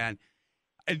 hey, man.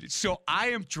 And so I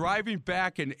am driving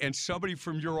back, and somebody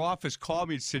from your office called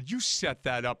me and said, you set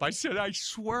that up. I said, I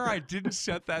swear I didn't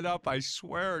set that up. I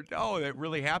swear. No, that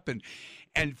really happened.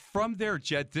 And from there,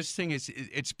 Jed, this thing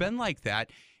it's been like that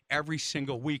every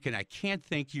single week, and I can't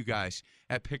thank you guys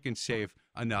at Pick and Save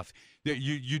enough.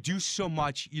 You do so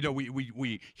much. You know,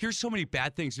 we hear so many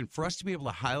bad things, and for us to be able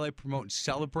to highlight, promote, and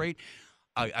celebrate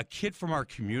a kid from our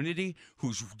community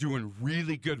who's doing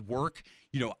really good work,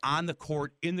 you know, on the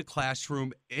court, in the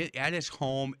classroom, at his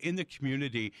home, in the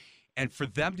community, and for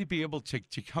them to be able to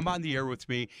come on the air with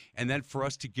me, and then for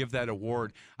us to give that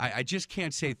award, I just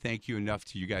can't say thank you enough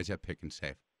to you guys at Pick and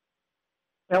Save.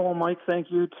 Yeah, well, Mike, thank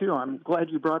you, too. I'm glad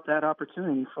you brought that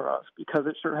opportunity for us because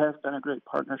it sure has been a great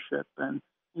partnership, and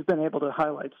you've been able to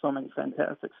highlight so many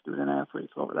fantastic student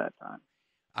athletes over that time.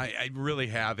 I really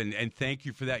have, and thank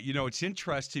you for that. You know, it's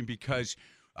interesting because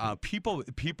people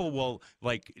will,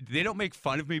 like, they don't make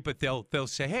fun of me, but they'll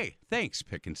say, hey, thanks,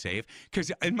 Pick and Save. Because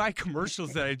in my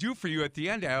commercials that I do for you at the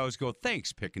end, I always go,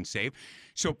 thanks, Pick and Save.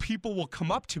 So people will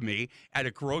come up to me at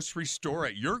a grocery store,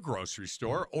 at your grocery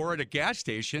store, or at a gas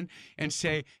station and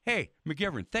say, hey,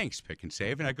 McGivern, thanks, Pick and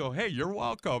Save. And I go, hey, you're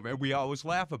welcome. And we always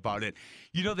laugh about it.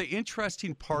 You know, the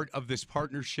interesting part of this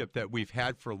partnership that we've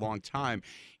had for a long time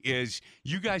is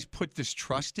you guys put this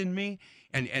trust in me,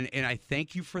 and I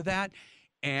thank you for that.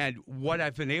 And what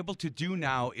I've been able to do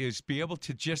now is be able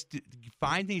to just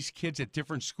find these kids at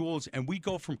different schools, and we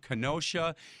go from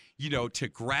Kenosha, you know, to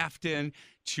Grafton,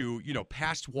 to, you know,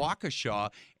 past Waukesha,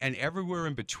 and everywhere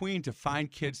in between to find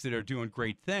kids that are doing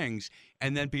great things,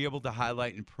 and then be able to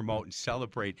highlight and promote and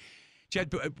celebrate.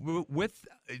 Jed, with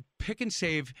Pick and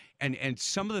Save and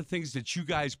some of the things that you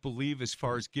guys believe as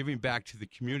far as giving back to the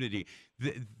community,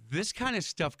 this kind of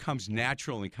stuff comes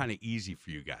natural and kind of easy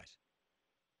for you guys.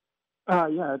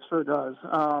 Yeah, it sure does.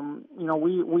 You know,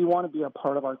 we want to be a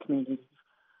part of our community.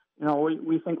 You know,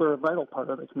 we think we're a vital part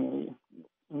of the community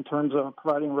in terms of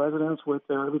providing residents with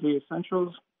their everyday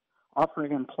essentials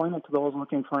offering employment to those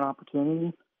looking for an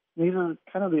opportunity. These are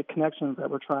kind of the connections that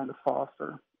we're trying to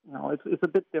foster. It's a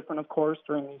bit different, of course,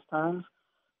 during these times,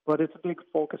 but it's a big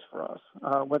focus for us,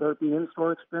 whether it be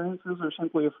in-store experiences or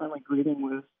simply a friendly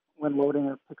greeting when loading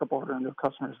a pickup order into a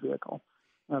customer's vehicle.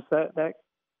 It's that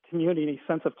community,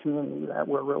 sense of community that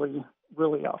we're really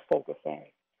focused on.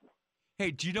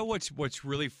 Hey, do you know what's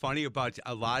really funny about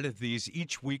a lot of these?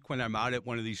 Each week when I'm out at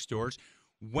one of these stores,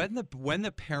 when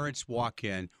the parents walk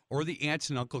in or the aunts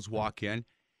and uncles walk in,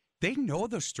 they know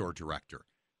the store director.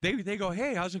 They go,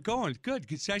 hey, how's it going? Good.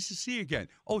 It's nice to see you again.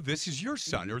 Oh, this is your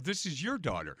son or this is your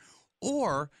daughter.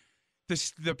 Or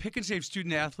the Pick and Save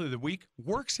Student Athlete of the Week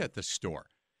works at the store.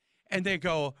 And they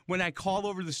go, when I call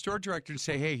over the store director and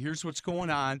say, hey, here's what's going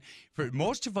on. For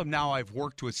most of them now I've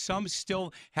worked with. Some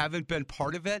still haven't been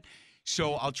part of it.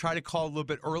 So I'll try to call a little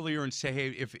bit earlier and say, hey,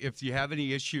 if you have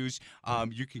any issues,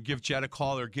 you can give Jed a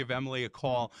call or give Emily a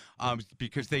call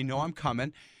because they know I'm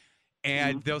coming.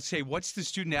 And they'll say, what's the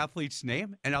student athlete's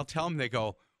name? And I'll tell them, they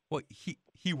go, well,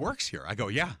 he works here. I go,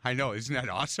 yeah, I know. Isn't that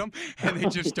awesome? And they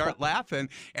just start laughing.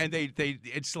 And they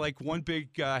it's like one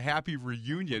big happy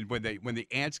reunion when the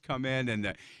aunts come in and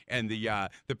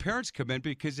the parents come in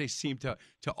because they seem to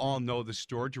all know the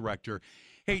store director.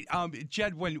 Hey,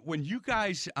 Jed, when you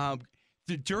guys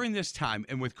during this time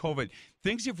and with COVID,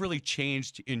 things have really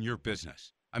changed in your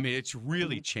business. I mean, it's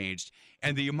really changed.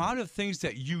 And the amount of things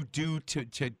that you do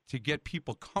to get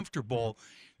people comfortable,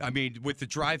 I mean, with the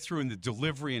drive-through and the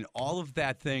delivery and all of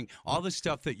that thing, all the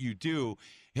stuff that you do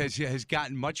has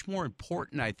gotten much more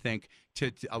important, I think,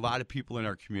 to a lot of people in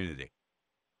our community.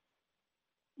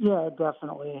 Yeah,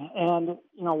 definitely. And,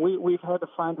 we've had to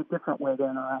find a different way to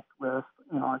interact with,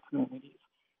 our communities.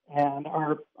 And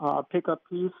our pickup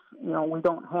piece, we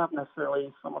don't have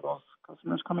necessarily some of those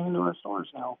customers coming into our stores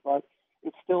now, but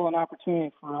it's still an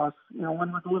opportunity for us,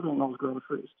 when we're delivering those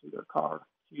groceries to their car,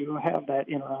 to have that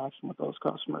interaction with those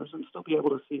customers and still be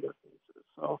able to see their faces.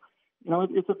 So,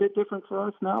 it's a bit different for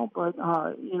us now, but,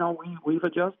 we've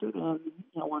adjusted and,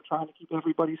 we're trying to keep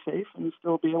everybody safe and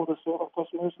still be able to serve our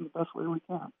customers in the best way we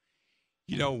can.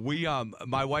 We,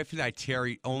 my wife and I,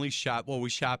 Terry, only shop,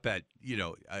 we shop at,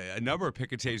 a number of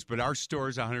Pick and Saves, but our store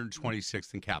is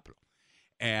 126th and Capitol.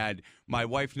 And my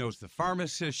wife knows the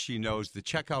pharmacist. She knows the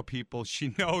checkout people.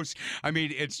 She knows,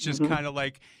 it's just kind of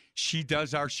like she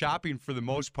does our shopping for the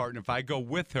most part. And if I go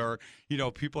with her,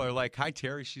 people are like, hi,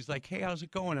 Terry. She's like, hey, how's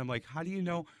it going? I'm like, how do you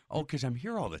know? Oh, because I'm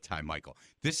here all the time, Michael.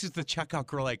 This is the checkout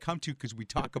girl I come to because we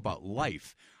talk about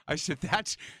life. I said,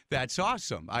 that's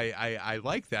awesome. I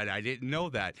like that. I didn't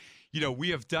know that. We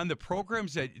have done the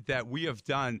programs that we have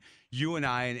done, you and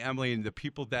I and Emily and the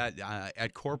people that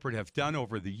at corporate have done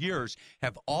over the years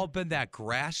have all been that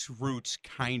grassroots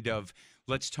kind of,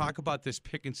 let's talk about this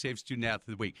Pick and Save Student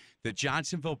Athlete of the Week. The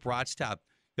Johnsonville Broad Stop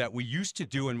that we used to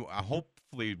do, and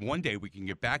hopefully one day we can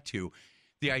get back to.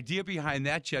 The idea behind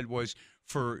that, Jed, was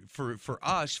for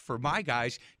us, for my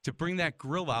guys, to bring that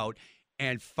grill out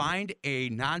and find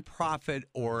a nonprofit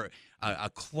or a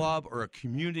club or a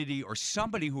community or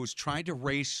somebody who was trying to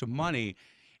raise some money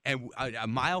and a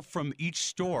mile from each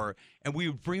store, and we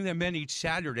would bring them in each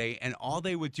Saturday, and all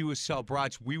they would do is sell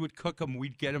brats. We would cook them.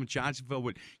 We'd get them. Johnsonville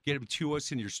would get them to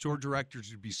us, and your store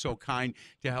directors would be so kind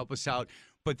to help us out.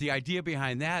 But the idea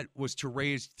behind that was to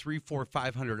raise $300,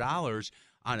 $400, $500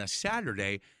 on a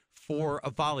Saturday for a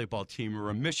volleyball team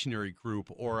or a missionary group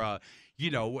or a,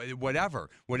 whatever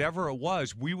it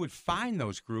was. We would find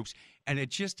those groups, and it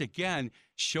just, again,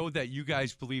 showed that you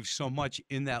guys believe so much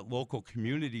in that local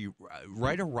community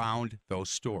right around those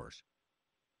stores.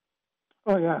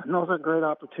 Oh, yeah. Those are great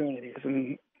opportunities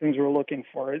and things we're looking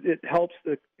for. It helps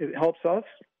us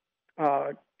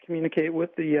communicate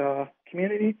with the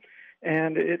community,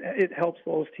 and it helps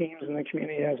those teams in the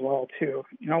community as well, too.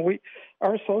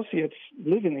 Our associates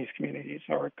live in these communities.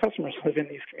 Our customers live in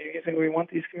these communities, and we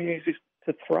want these communities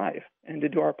to thrive and to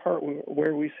do our part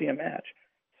where we see a match,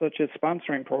 such as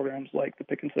sponsoring programs like the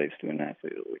Pick and Save Student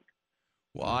Athlete of the Week.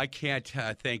 Well, I can't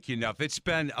thank you enough. It's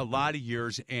been a lot of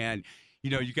years, and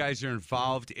you guys are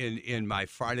involved in my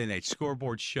Friday Night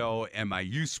Scoreboard show and my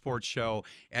youth sports show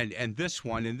and this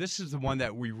one. And this is the one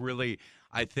that we really,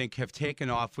 I think, have taken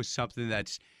off with something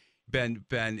that's been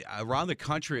around the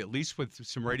country, at least with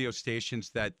some radio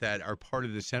stations that are part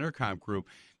of this Intercom group.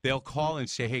 They'll call and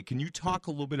say, hey, can you talk a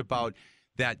little bit about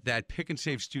that Pick and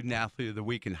Save Student Athlete of the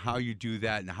Week and how you do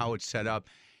that and how it's set up?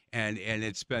 And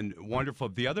it's been wonderful.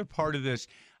 The other part of this,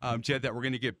 Jed, that we're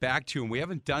going to get back to, and we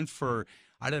haven't done for,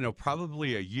 I don't know,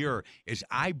 probably a year, is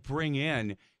I bring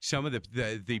in some of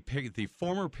the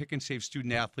former Pick and Save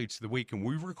Student Athletes of the Week, and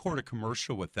we record a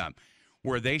commercial with them.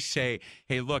 where they say,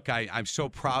 hey, look, I'm so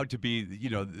proud to be,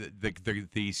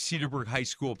 the Cedarburg High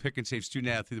School Pick and Save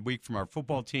Student Athlete of the Week from our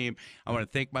football team. I want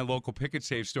to thank my local Pick and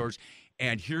Save stores.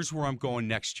 And here's where I'm going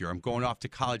next year. I'm going off to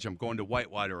college. I'm going to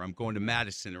Whitewater. I'm going to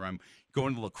Madison, or I'm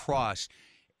going to La Crosse.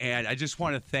 And I just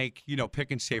want to thank, Pick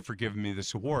and Save for giving me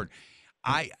this award.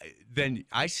 I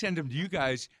send them to you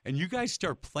guys, and you guys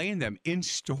start playing them in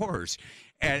stores.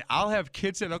 And I'll have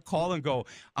kids that'll call and go,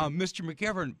 Mr.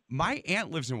 McGivern, my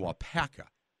aunt lives in Waupaca,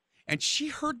 and she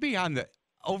heard me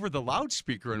over the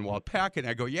loudspeaker in Waupaca. And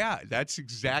I go, yeah, that's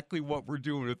exactly what we're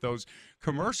doing with those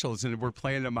commercials, and we're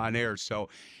playing them on air. So,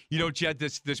 Jed,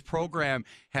 this program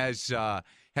has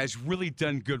really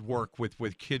done good work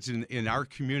with kids in our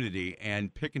community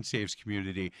and Pick and Save's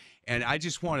community. And I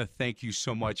just want to thank you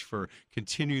so much for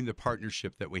continuing the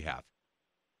partnership that we have.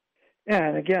 Yeah,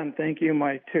 and again, thank you,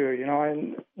 Mike, too.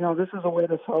 This is a way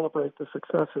to celebrate the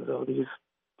successes of these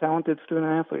talented student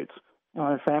athletes,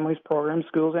 their families, programs,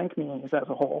 schools, and communities as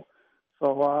a whole.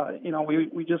 So,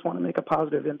 we just want to make a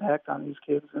positive impact on these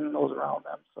kids and those around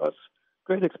them. So it's a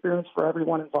great experience for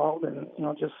everyone involved, and,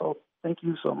 so thank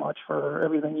you so much for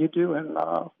everything you do and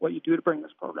what you do to bring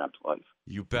this program to life.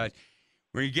 You bet.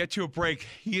 When you get to a break,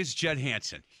 he is Jed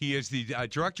Hansen. He is the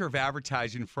Director of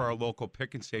Advertising for our local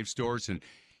Pick and Save stores. And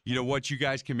you know what? You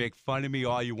guys can make fun of me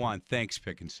all you want. Thanks,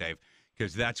 Pick and Save,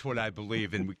 because that's what I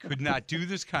believe. And we could not do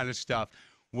this kind of stuff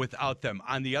without them.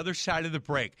 On the other side of the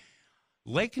break,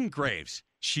 Lakin Graves.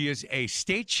 She is a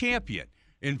state champion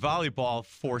in volleyball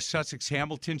for Sussex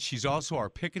Hamilton. She's also our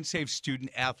Pick and Save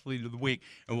Student Athlete of the Week,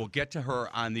 and we'll get to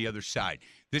her on the other side.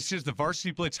 This is the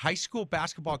Varsity Blitz High School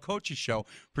Basketball Coaches Show,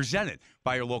 presented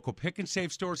by your local Pick and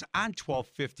Save stores on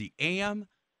 1250 AM,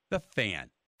 The Fan.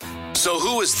 So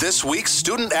who is this week's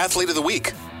Student Athlete of the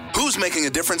Week? Who's making a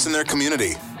difference in their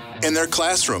community, in their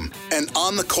classroom, and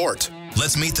on the court?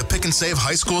 Let's meet the Pick and Save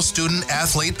High School Student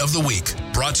Athlete of the Week,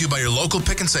 brought to you by your local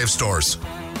Pick and Save stores,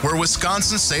 where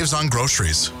Wisconsin saves on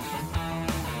groceries.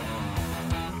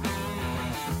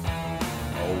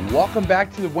 Welcome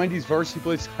back to the Wendy's Varsity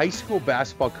Blitz High School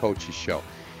Basketball Coaches Show.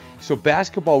 So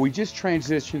basketball, we just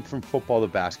transitioned from football to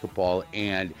basketball,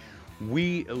 and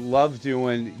we love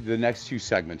doing the next two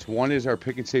segments. One is our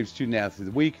Pick and Save Student Athlete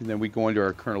of the Week, and then we go into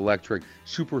our Current Electric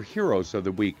Superheroes of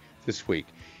the Week this week.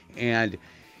 And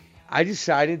I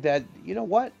decided that, you know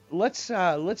what, let's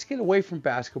get away from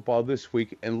basketball this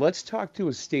week, and let's talk to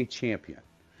a state champion.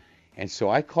 And so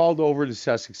I called over to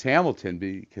Sussex Hamilton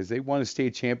because they won a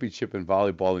state championship in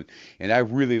volleyball, and I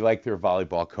really like their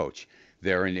volleyball coach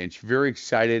there, and she's very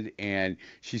excited. And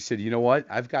she said, you know what,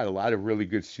 I've got a lot of really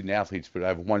good student athletes, but I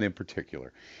have one in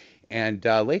particular. And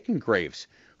Lakin Graves,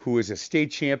 who is a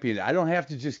state champion. I don't have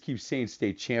to just keep saying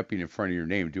state champion in front of your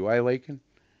name, do I, Lakin?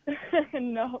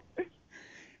 No.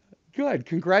 Good.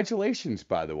 Congratulations,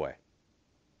 by the way.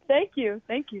 Thank you.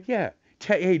 Yeah.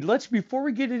 Hey, before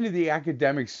we get into the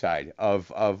academic side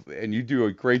of and you do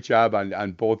a great job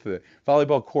on both the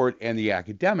volleyball court and the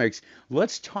academics,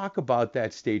 let's talk about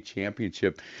that state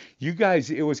championship. You guys,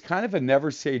 it was kind of a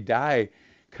never say die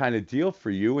kind of deal for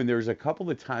you, and there's a couple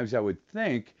of times I would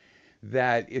think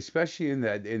that, especially in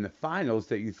the finals,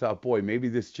 that you thought, boy, maybe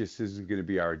this just isn't going to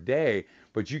be our day,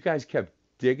 but you guys kept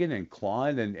digging and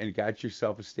clawing and got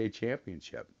yourself a state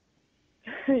championship.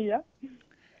 Yeah.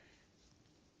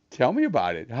 Tell me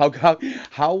about it.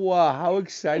 How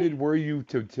excited were you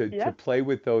to play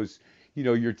with those,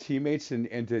 your teammates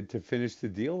and to finish the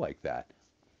deal like that?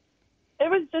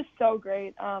 It was just so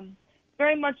great.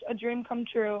 Very much a dream come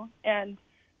true. And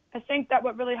I think that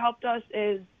what really helped us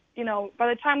is, by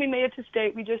the time we made it to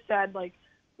state, we just said,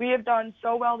 we have done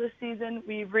so well this season.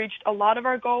 We've reached a lot of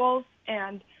our goals,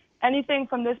 and anything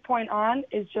from this point on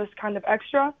is just kind of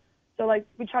extra. So,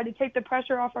 we tried to take the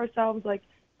pressure off ourselves,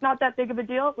 not that big of a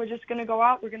deal. We're just going to go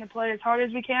out. We're going to play as hard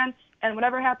as we can, and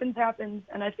whatever happens, happens.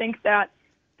 And I think that's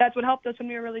what helped us when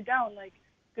we were really down.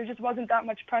 There just wasn't that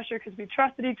much pressure because we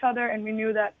trusted each other, and we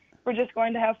knew that we're just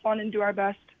going to have fun and do our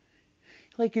best.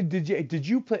 Had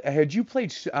you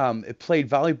played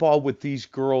volleyball with these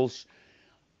girls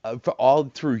all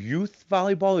through youth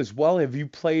volleyball as well? Have you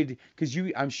played? Because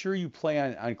I'm sure you play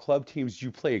on club teams. Do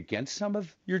you play against some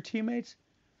of your teammates?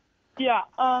 Yeah.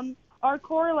 Our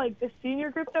core, the senior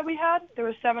group that we had, there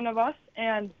were 7 of us,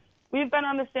 and we've been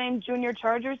on the same junior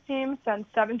Chargers team since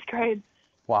 7th grade.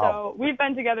 Wow. So we've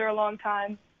been together a long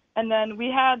time. And then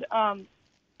we had,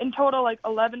 in total,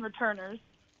 11 returners.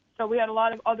 So we had a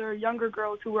lot of other younger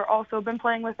girls who were also been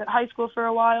playing with at high school for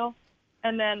a while.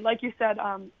 And then, like you said,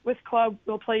 with club,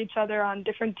 we'll play each other on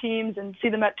different teams and see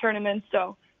them at tournaments.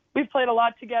 So we've played a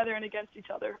lot together and against each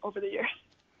other over the years.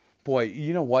 Boy,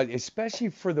 you know what? Especially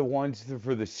for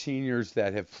the seniors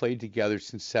that have played together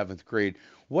since seventh grade,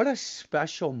 what a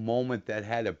special moment that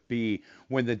had to be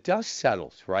when the dust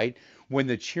settles, right? When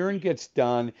the cheering gets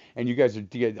done and you guys are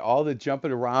get all the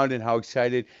jumping around and how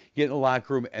excited, get in the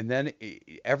locker room, and then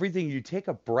everything, you take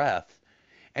a breath,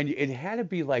 and it had to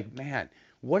be like, man,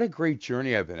 what a great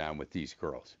journey I've been on with these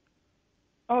girls.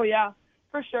 Oh yeah,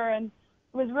 for sure. And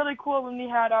it was really cool when we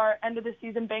had our end of the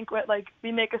season banquet. Like,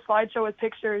 we make a slideshow with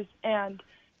pictures, and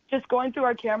just going through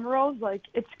our camera rolls, like,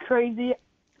 it's crazy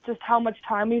just how much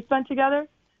time we spent together.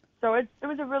 So it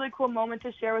was a really cool moment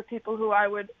to share with people who I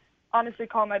would honestly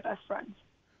call my best friends.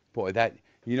 Boy, that,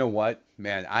 you know what,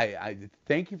 man, I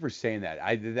thank you for saying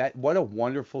that. What a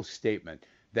wonderful statement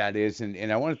that is,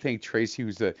 and I want to thank Tracy,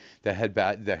 who's the head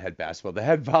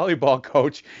volleyball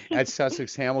coach at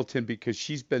Sussex Hamilton, because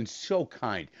she's been so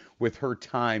kind with her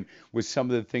time with some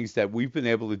of the things that we've been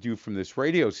able to do from this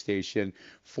radio station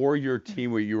for your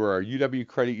team. Where you were our UW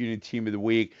Credit Union Team of the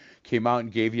Week, came out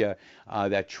and gave you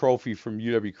that trophy from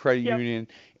UW Credit Union,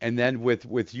 and then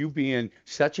with you being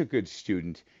such a good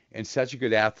student and such a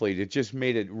good athlete, it just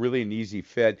made it really an easy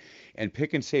fit. And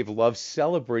Pick and Save loves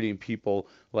celebrating people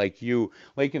like you.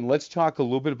 Lakin, let's talk a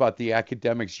little bit about the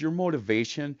academics. Your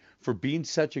motivation for being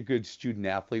such a good student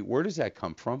athlete, where does that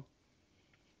come from?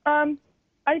 I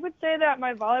would say that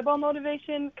my volleyball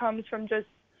motivation comes from just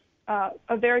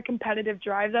a very competitive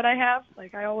drive that I have.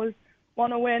 Like, I always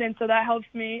want to win, and so that helps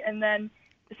me. And then,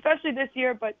 especially this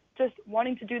year, but just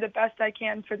wanting to do the best I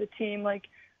can for the team. Like,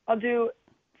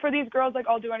 for these girls, like,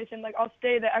 I'll do anything. Like, I'll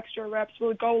stay the extra reps.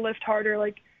 We'll go lift harder.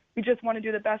 Like, we just want to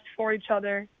do the best for each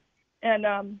other. And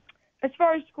as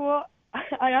far as school,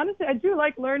 I do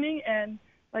like learning and,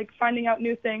 like, finding out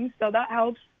new things, so that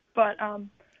helps. But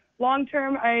long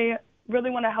term, I really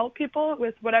want to help people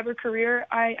with whatever career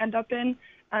I end up in,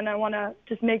 and I want to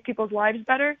just make people's lives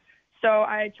better. So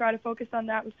I try to focus on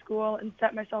that with school and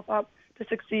set myself up to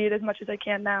succeed as much as I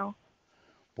can now.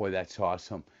 Boy, that's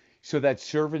awesome. So that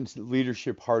servant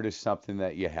leadership heart is something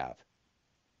that you have.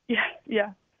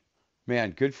 Yeah.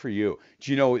 Man, good for you. Do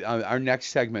you know, our next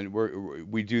segment,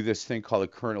 we do this thing called the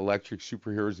Current Electric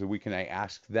Superheroes of the Week, and I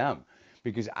ask them,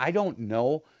 because I don't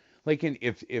know, like,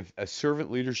 if a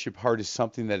servant leadership heart is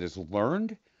something that is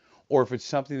learned or if it's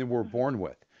something that we're born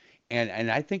with. And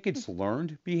I think it's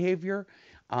learned behavior.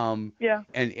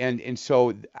 And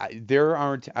so there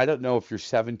aren't, I don't know if you're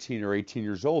 17 or 18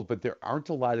 years old, but there aren't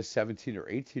a lot of 17 or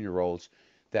 18-year-olds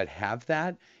that have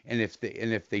that. And if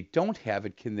they don't have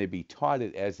it, can they be taught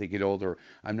it as they get older?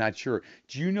 I'm not sure.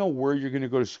 Do you know where you're going to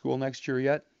go to school next year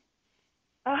yet?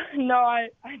 No, I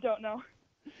don't know.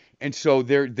 And so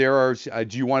there are,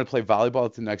 do you want to play volleyball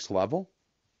at the next level?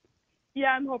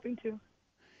 Yeah, I'm hoping to.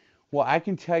 Well, I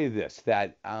can tell you this,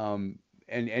 that,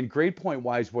 and grade point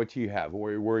wise, what do you have?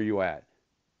 Where are you at?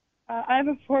 I have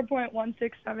a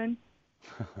 4.167.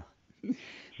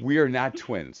 We are not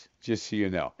twins, just so you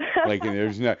know. Like,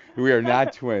 we are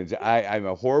not twins. I'm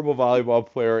a horrible volleyball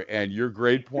player, and your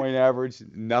grade point average,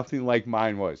 nothing like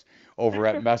mine was over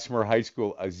at Mesmer High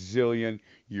School a zillion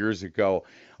years ago.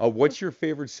 What's your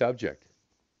favorite subject?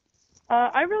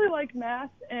 I really like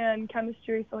math and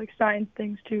chemistry, so like science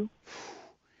things too.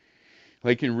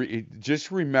 Like,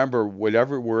 just remember,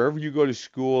 wherever you go to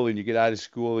school and you get out of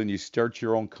school and you start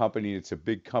your own company, it's a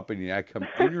big company, and I come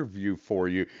interview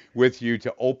with you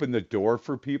to open the door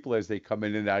for people as they come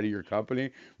in and out of your company.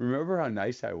 Remember how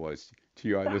nice I was to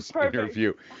you on this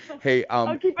interview. Hey,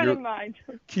 I'll keep it in mind.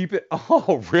 Keep it.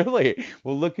 Oh, really?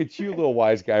 Well, look at you, little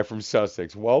wise guy from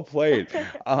Sussex. Well played.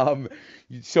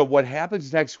 So what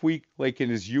happens next week,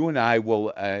 Lakin, is you and I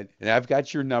will, and I've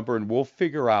got your number, and we'll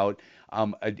figure out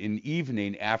an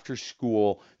evening after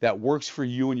school that works for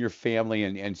you and your family,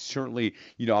 and certainly,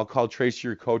 I'll call Tracy,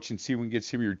 your coach, and see if we can get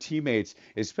some of your teammates,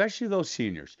 especially those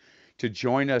seniors, to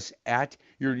join us at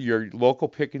your local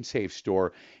Pick and Save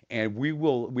store, and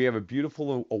we have a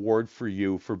beautiful award for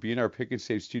you for being our Pick and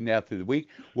Save Student Athlete of the Week.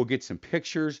 We'll get some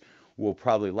pictures. We'll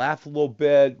probably laugh a little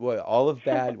bit. All of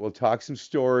that. We'll talk some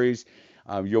stories.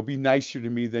 You'll be nicer to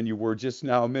me than you were just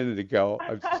now a minute ago.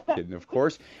 I'm just kidding, of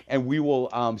course. And we will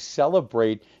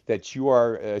celebrate that you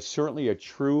are certainly a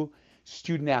true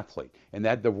student athlete, and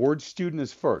that the word student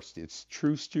is first. It's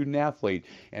true student athlete,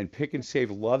 and Pick and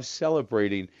Save loves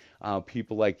celebrating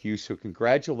people like you. So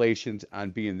congratulations on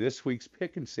being this week's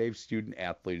Pick and Save Student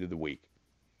Athlete of the Week.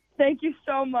 Thank you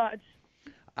so much.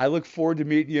 I look forward to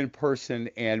meeting you in person,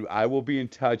 and I will be in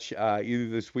touch either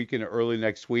this weekend or early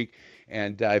next week.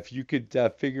 And if you could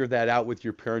figure that out with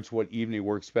your parents, what evening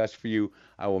works best for you,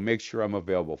 I will make sure I'm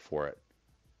available for it.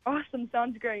 Awesome.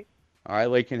 Sounds great. All right,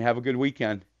 Lakin, have a good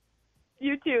weekend.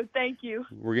 You too. Thank you.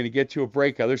 We're going to get to a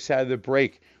break. Other side of the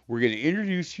break, we're going to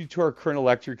introduce you to our Current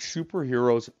Electric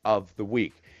Superheroes of the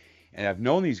Week. And I've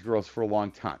known these girls for a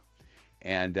long time.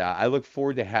 And I look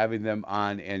forward to having them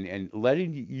on and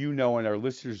letting you know and our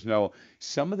listeners know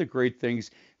some of the great things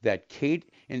that Kate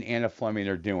and Anna Fleming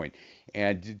are doing.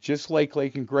 And just like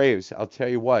Lake and Graves, I'll tell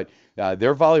you what,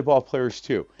 they're volleyball players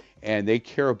too. And they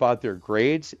care about their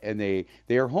grades, and they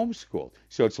are homeschooled.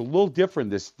 So it's a little different,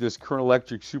 this Current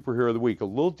Electric Superhero of the Week, a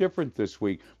little different this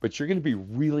week, but you're going to be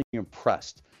really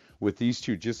impressed with these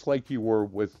two, just like you were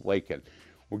with Lakin.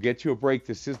 We'll get to a break.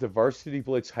 This is the Varsity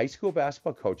Blitz High School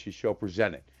Basketball Coaches Show,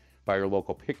 presented by your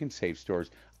local Pick and Save stores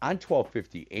on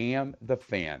 1250 AM The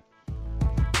Fan.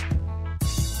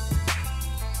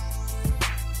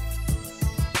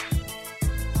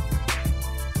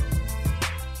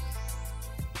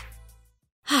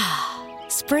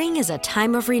 Spring is a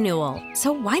time of renewal,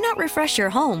 so why not refresh your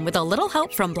home with a little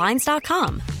help from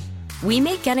Blinds.com? We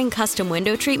make getting custom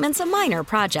window treatments a minor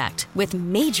project with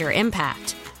major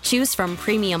impact. Choose from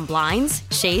premium blinds,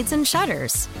 shades, and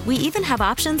shutters. We even have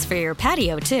options for your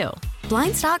patio, too.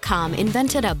 Blinds.com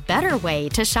invented a better way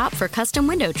to shop for custom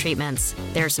window treatments.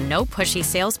 There's no pushy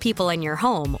salespeople in your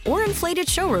home or inflated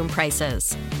showroom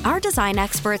prices. Our design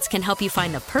experts can help you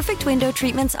find the perfect window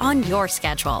treatments on your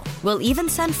schedule. We'll even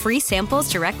send free samples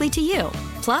directly to you.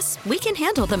 Plus, we can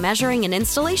handle the measuring and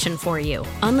installation for you.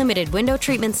 Unlimited window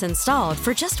treatments installed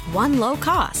for just one low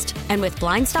cost. And with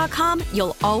Blinds.com,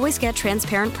 you'll always get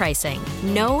transparent pricing.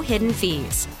 No hidden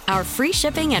fees. Our free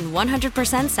shipping and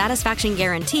 100% satisfaction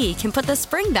guarantee can put the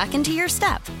spring back into your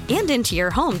step and into your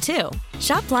home, too.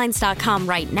 Shop Blinds.com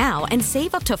right now and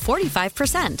save up to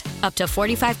 45%. Up to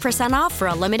 45% off for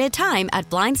a limited time at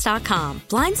Blinds.com.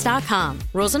 Blinds.com.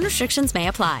 Rules and restrictions may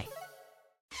apply.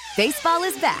 Baseball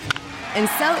is back, and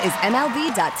so is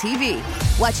MLB.tv.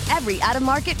 Watch every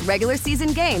out-of-market, regular season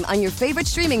game on your favorite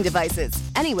streaming devices,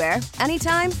 anywhere,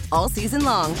 anytime, all season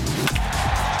long.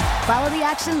 Follow the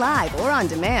action live or on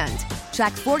demand.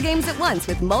 Track 4 games at once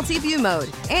with multi-view mode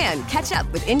and catch up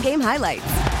with in-game highlights.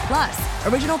 Plus,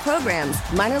 original programs,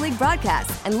 minor league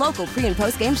broadcasts, and local pre- and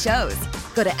post-game shows.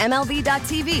 Go to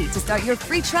MLB.tv to start your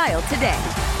free trial today.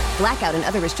 Blackout and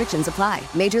other restrictions apply.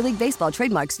 Major League Baseball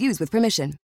trademarks used with permission.